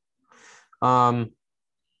 Yeah. Um.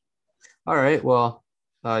 All right. Well,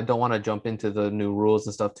 I don't want to jump into the new rules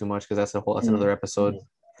and stuff too much because that's Mm-hmm. another episode.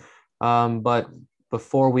 But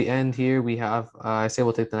before we end here, we have I say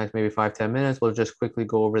we'll take the next maybe 5-10 minutes. We'll just quickly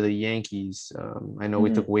go over the Yankees. I know we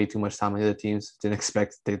Mm-hmm. took way too much time on the other teams. Didn't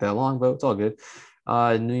expect to take that long, but it's all good.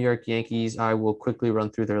 New York Yankees. I will quickly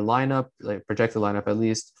run through their lineup, like projected lineup at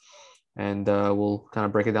least, and we'll kind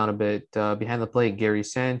of break it down a bit. Behind the plate, Gary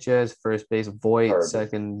Sanchez, first base, Voit, Garbage.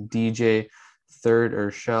 second, DJ. Third,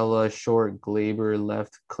 Urshela. Short, Glaber.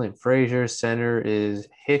 Left, Clint Frazier. Center is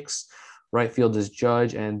Hicks. Right field is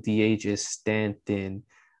Judge, and DH is Stanton.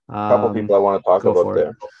 Couple people I want to talk Go about for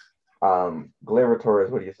it. there. Gleyber Torres,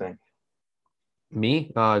 what do you think? Me,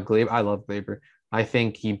 Glaber. I love Glaber. I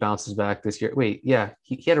think he bounces back this year. Wait, yeah,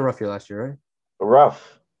 he had a rough year last year, right?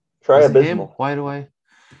 Rough. Try Was it him? abysmal. Why do I?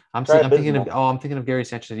 Try I'm thinking of abysmal. I'm thinking of Gary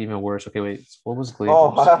Sanchez even worse. Okay, wait, what was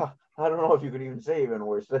Oh, Glaber's? I don't know if you could even say even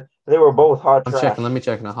worse. They were both hot I'm checking. Let trash. me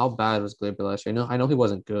check now. How bad was Glaber last year? I know he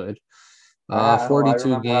wasn't good. I don't know. I 42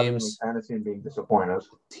 remember having him in games. fantasy and being disappointed.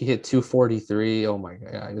 He hit 243. Oh my god,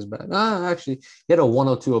 yeah, he was bad. Actually, he had a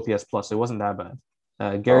 102 OPS plus. So it wasn't that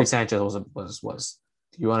bad. Gary Okay. Sanchez was.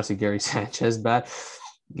 Do you want to see Gary Sanchez bad?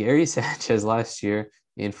 Gary Sanchez last year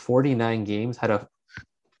in 49 games had a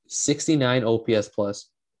 69 OPS plus.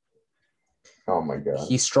 Oh my God.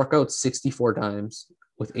 He struck out 64 times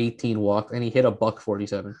with 18 walks, and he hit a buck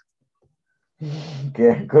 47.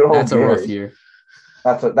 Good old That's a rough Gary. year.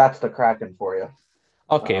 That's the Kraken for you.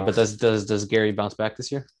 Okay, but Um, does Gary bounce back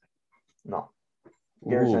this year? no,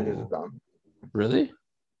 Gary Sanchez is Ooh, done. really?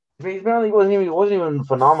 He wasn't even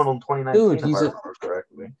phenomenal in Dude, 2019, if I remember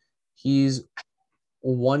correctly. he's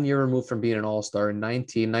 1 year removed from being an all-star. In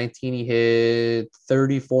 1919, he hit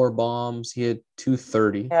 34 bombs. He hit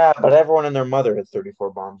 230. Yeah, but everyone and their mother hit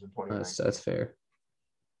 34 bombs in That's 2019. fair.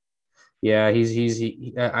 Yeah,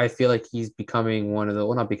 I feel like he's becoming one of the,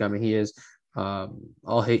 well, not becoming, he is.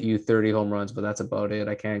 I'll hit you 30 home runs, but that's about it.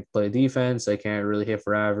 I can't play defense. I can't really hit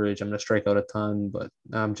for average. I'm gonna strike out a ton, but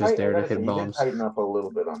I'm just I there to gotta say, hit he did bombs. tighten up a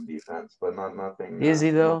little bit on defense, but not nothing. Is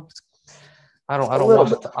he No, though? I a don't little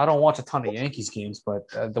watch bit. I don't watch a ton of Yankees games, but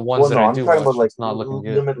the ones Well, that no, I I'm do talking about watch, like it's not looking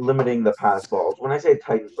good. limiting the pass balls. When I say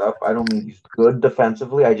tightened up, I don't mean he's good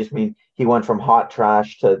defensively. I just mean he went from hot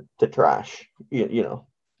trash to trash.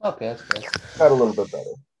 Okay, that's fair. Got a little bit better.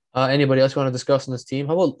 Anybody else you want to discuss on this team?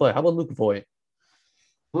 How about Luke Voigt?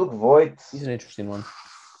 Luke Voigt, He's an interesting one.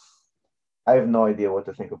 I have no idea what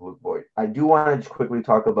to think of Luke Voigt. I do want to just quickly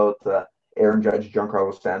talk about Aaron Judge,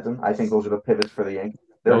 Giancarlo Stanton. I think those are the pivots for the Yankees.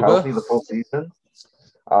 They're Yoga? healthy the full season.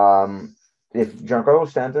 Um, if Giancarlo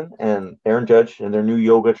Stanton and Aaron Judge and their new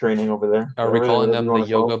yoga training over there, Are we calling whatever you them the want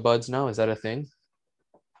to call yoga it, buds now? Is that a thing?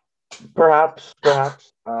 perhaps.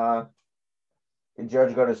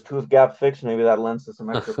 Judge got his tooth gap fixed. Maybe that lends to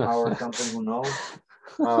some extra power or something. Who knows?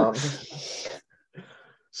 Um,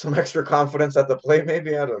 some extra confidence at the plate,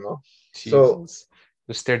 maybe. I don't know. So Jesus.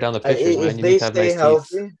 Just stare down the pitchers, man. if You need they to have stay nice teeth.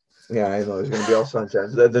 healthy, yeah, I know there's going to be all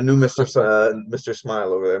sunshine. The new Mr.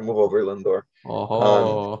 Smile over there. Move over, Lindor. Um,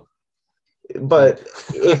 Oh, fun. but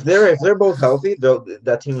if they're both healthy,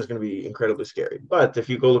 that team is going to be incredibly scary. But if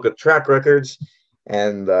you go look at track records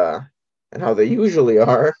and and how they usually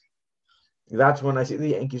are, that's when I see the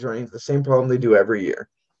Yankees running into the same problem they do every year.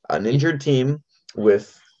 An injured team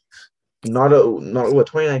with not what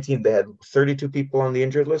 2019 they had 32 people on the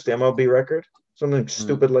injured list, the MLB record, something Mm.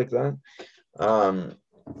 stupid like that. Um,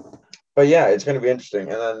 but yeah, it's going to be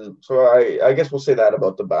interesting. And then so I guess we'll say that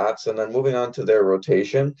about the bats, and then moving on to their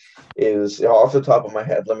rotation is off the top of my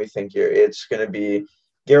head. Let me think here. It's going to be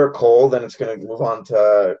Garrett Cole, then it's going to move on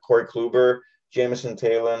to Corey Kluber, Jameson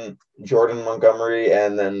Taylor, Jordan Montgomery,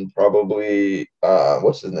 and then probably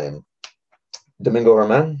what's his name? Domingo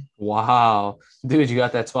Herman. Wow. Dude, you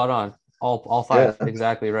got that spot on. All Yeah. five.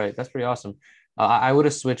 Exactly right. That's pretty awesome. I would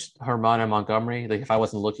have switched Herman and Montgomery. Like if I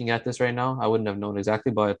wasn't looking at this right now, I wouldn't have known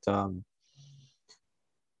exactly. But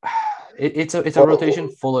it's a rotation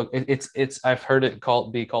Well, full of it's I've heard it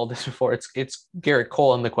be called this before. It's Garrett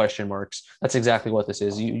Cole and the question marks. That's exactly what this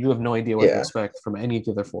is. You have no idea what to yeah. expect from any of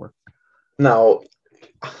the other four. Now,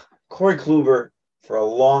 Corey Kluber for a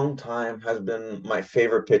long time has been my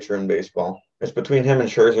favorite pitcher in baseball. It's between him and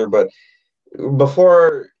Scherzer, but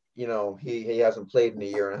before he hasn't played in a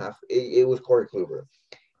year and a half, it was Corey Kluber,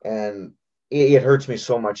 and it hurts me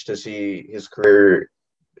so much to see his career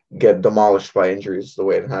get demolished by injuries the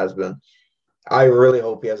way it has been. I really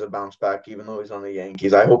hope he has a bounce back, even though he's on the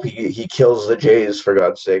Yankees. I hope he kills the Jays for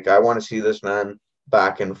God's sake. I want to see this man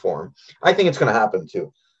back in form. I think it's going to happen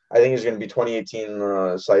too. I think it's going to be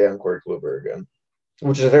 2018 Cy Young Corey Kluber again,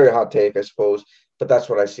 which is a very hot take, I suppose. But that's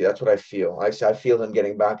what I see. That's what I feel. I feel him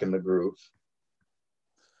getting back in the groove.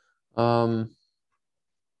 Um,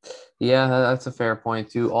 yeah, that's a fair point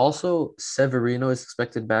too. Also, Severino is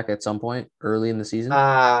expected back at some point early in the season.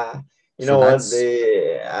 You So know what? that's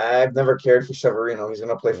I've never cared for Severino. He's going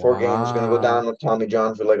to play 4 games. He's going to go down wow. with Tommy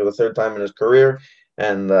John for like the third time in his career,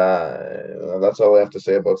 and that's all I have to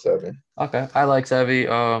say about Sevy. Okay, I like Sevy.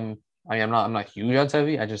 I mean, I'm not huge on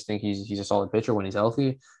Sevy. I just think he's a solid pitcher when he's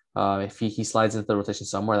healthy. If he slides into the rotation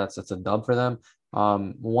somewhere, that's a dub for them.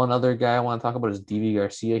 One other guy I want to talk about is DV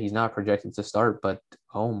Garcia. He's not projected to start, but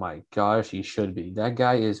oh my gosh, he should be. That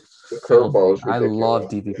guy is The curveball filthy. is I love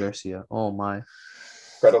ridiculous. DV Garcia. Oh my,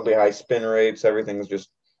 Incredibly high spin rates. Everything's just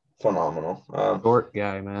phenomenal. short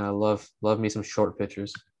guy, man. I love me some short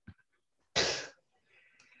pitchers. So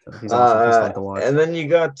he's awesome. He's fun to watch. And then you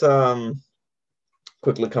got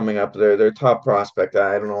quickly coming up their top prospect.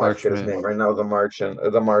 I don't know why I Clark forget his Schmidt. name right now. The Martian.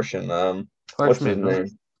 The Martian. Clark What's his Schmidt, no?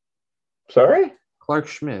 name? Sorry? Clark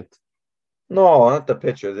Schmidt. No, not the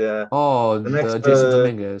pitcher. Oh, The the next Jason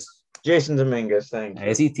Dominguez. Jason Dominguez. Thank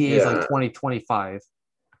His you. ETA is like Yeah. 2025.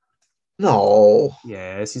 No,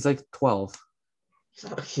 Yes, he's like 12.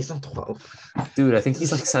 he's not 12. Dude, I think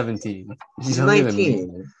he's like 17. He's He's younger than me.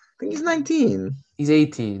 19. I think he's 19. He's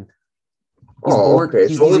 18. He's Oh, born okay.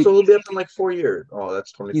 he's So he's it's a, will be up in like 4 years. Oh,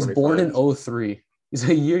 that's he's born 2025. in '03. He's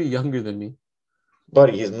a year younger than me.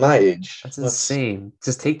 Buddy, he's my age. That's That's insane.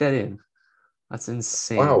 Just take that in. That's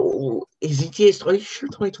insane. wow. Is he just? Are you sure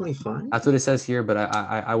 2025? That's what it says here, but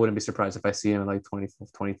I wouldn't be surprised if I see him in like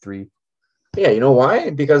 2023. Yeah, you know why?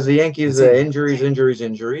 Because the Yankees It's in injuries,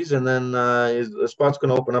 and then the spot's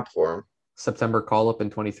going to open up for him. September call up in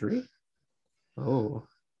 23. Oh,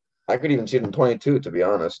 I could even see it in 22, to be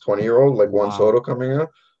honest. 20-year-old like Juan wow. Soto coming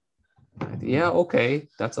up. Yeah, okay.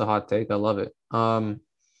 That's a hot take. I love it. DV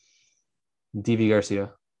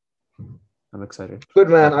Garcia. I'm excited. Good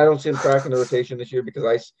man. I don't see him cracking the rotation this year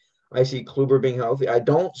because I see Kluber being healthy. I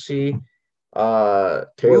don't see Taylor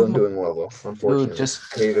Move, doing well though, dude. unfortunately. Just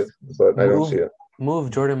I hate it, but I don't see move it.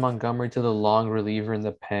 move Jordan Montgomery to the long reliever in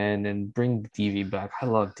the pen and bring DV back. I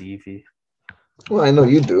love DV. Well, I know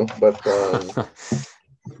you do, but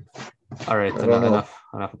All right, I don't know.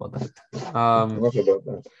 enough about that. Enough about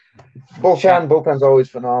that. Chat. Bullpen's always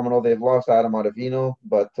phenomenal. They've lost Adam Ottavino,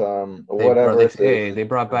 but whatever. They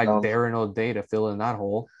brought back Darren O'Day to fill in that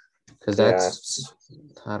hole because Yeah, that's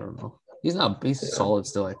I don't know. He's yeah. solid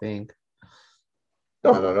still, I think.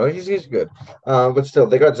 No. He's good. But still,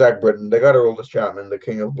 they got Zach Britton. They got Aroldis Chapman, the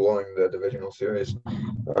king of blowing the divisional series.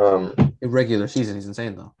 Um, In regular season, he's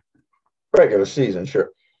insane though. Regular season, sure.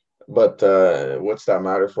 But what's that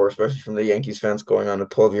matter for, especially from the Yankees fans going on a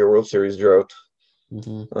 12-year World Series drought?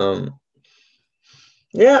 Mm-hmm.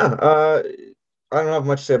 Yeah, I don't have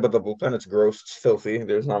much to say about the bullpen. It's gross. It's filthy.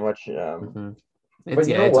 There's not much. Mm-hmm. But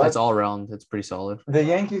you know what? It's all around. It's pretty solid. The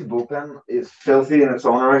Yankees bullpen is filthy in its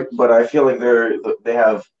own right, but I feel like they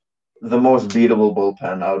have the most beatable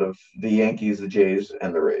bullpen out of the Yankees, the Jays,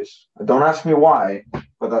 and the Rays. Don't ask me why,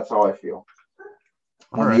 but that's how I feel.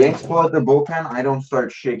 When the Yankees pull out their bullpen, I don't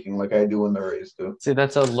start shaking like I do when the Rays do. See,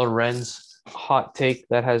 that's a Lorenz hot take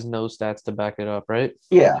that has no stats to back it up, right?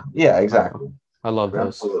 Yeah, exactly. I love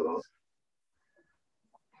those.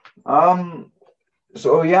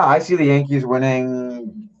 So yeah, I see the Yankees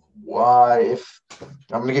winning. Why? If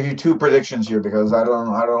I'm gonna give you two predictions here because I don't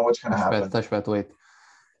know what's gonna happen. Wait.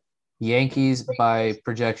 Yankees by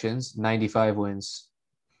projections, 95 wins.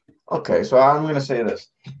 Okay, so I'm gonna say this.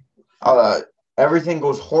 Everything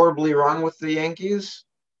goes horribly wrong with the Yankees,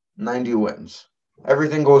 90 wins.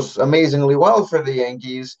 Everything goes amazingly well for the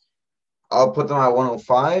Yankees. I'll put them at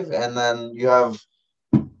 105, and then you have,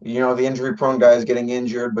 the injury-prone guys getting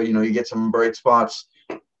injured, but you get some bright spots,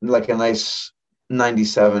 like a nice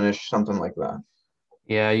 97-ish, something like that.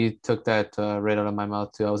 Yeah, you took that right out of my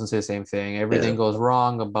mouth too. I was gonna say the same thing. Everything goes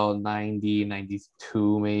wrong about 90,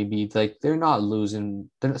 92 maybe. Like they're not losing.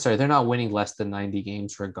 They're not winning less than 90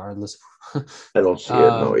 games regardless. I don't see it.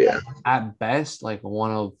 No, yeah. At best, like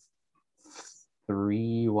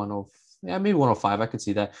 103, 10, yeah, maybe 105. I could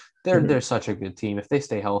see that. They're such a good team. If they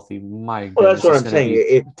stay healthy, my goodness, well, that's what I'm saying.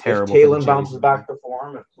 If Taylor bounces back to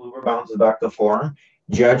form, if Kluber bounces back to form,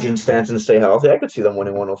 Judge and Stanton stay healthy, I could see them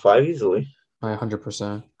winning 105 easily.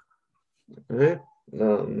 100%. Right.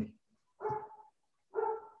 You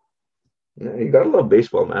gotta love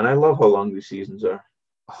baseball, man. I love how long these seasons are.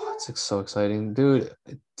 Oh, it's so exciting, dude.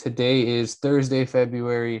 Today is Thursday,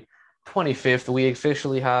 February 25th. We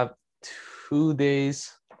officially have 2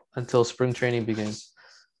 days until spring training begins,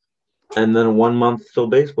 and then 1 month till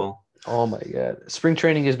baseball. Oh my god, spring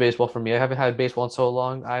training is baseball for me. I haven't had baseball in so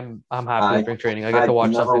long. I'm happy with spring training. I get to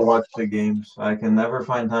watch something. I never watch the games. I can never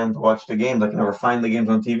find time to watch the games. I can never find the games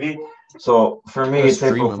on TV. So for me, it's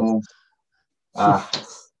April Fool's. At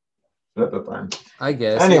the time. I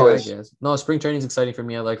guess. Anyways. Yeah, I guess. No, spring training is exciting for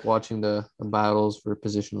me. I like watching the battles for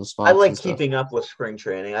positional spots. I like keeping up with spring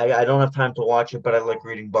training. I don't have time to watch it, but I like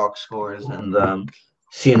reading box scores and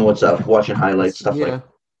seeing what's up, watching highlights, stuff like that.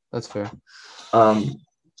 That's fair.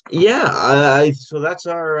 Yeah, so that's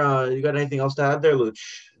our you got anything else to add there, Luch?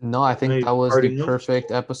 No, I think that was the perfect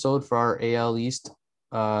episode for our AL East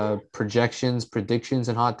projections, predictions,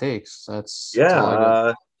 and hot takes. That's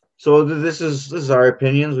so this is our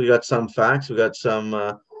opinions. We got some facts, we got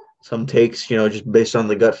some takes, just based on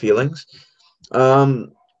the gut feelings.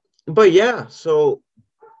 But yeah, so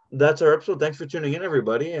that's our episode. Thanks for tuning in,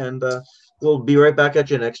 everybody, and we'll be right back at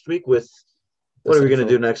you next week with what are we going to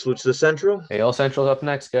do next, Luch? The Central? AL Central up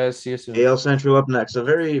next, guys. See you soon. AL Central up next. A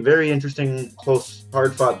very, very interesting, close,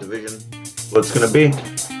 hard-fought division. What's going to be?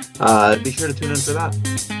 Be sure to tune in for that.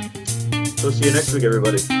 So see you next week,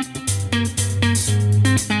 everybody.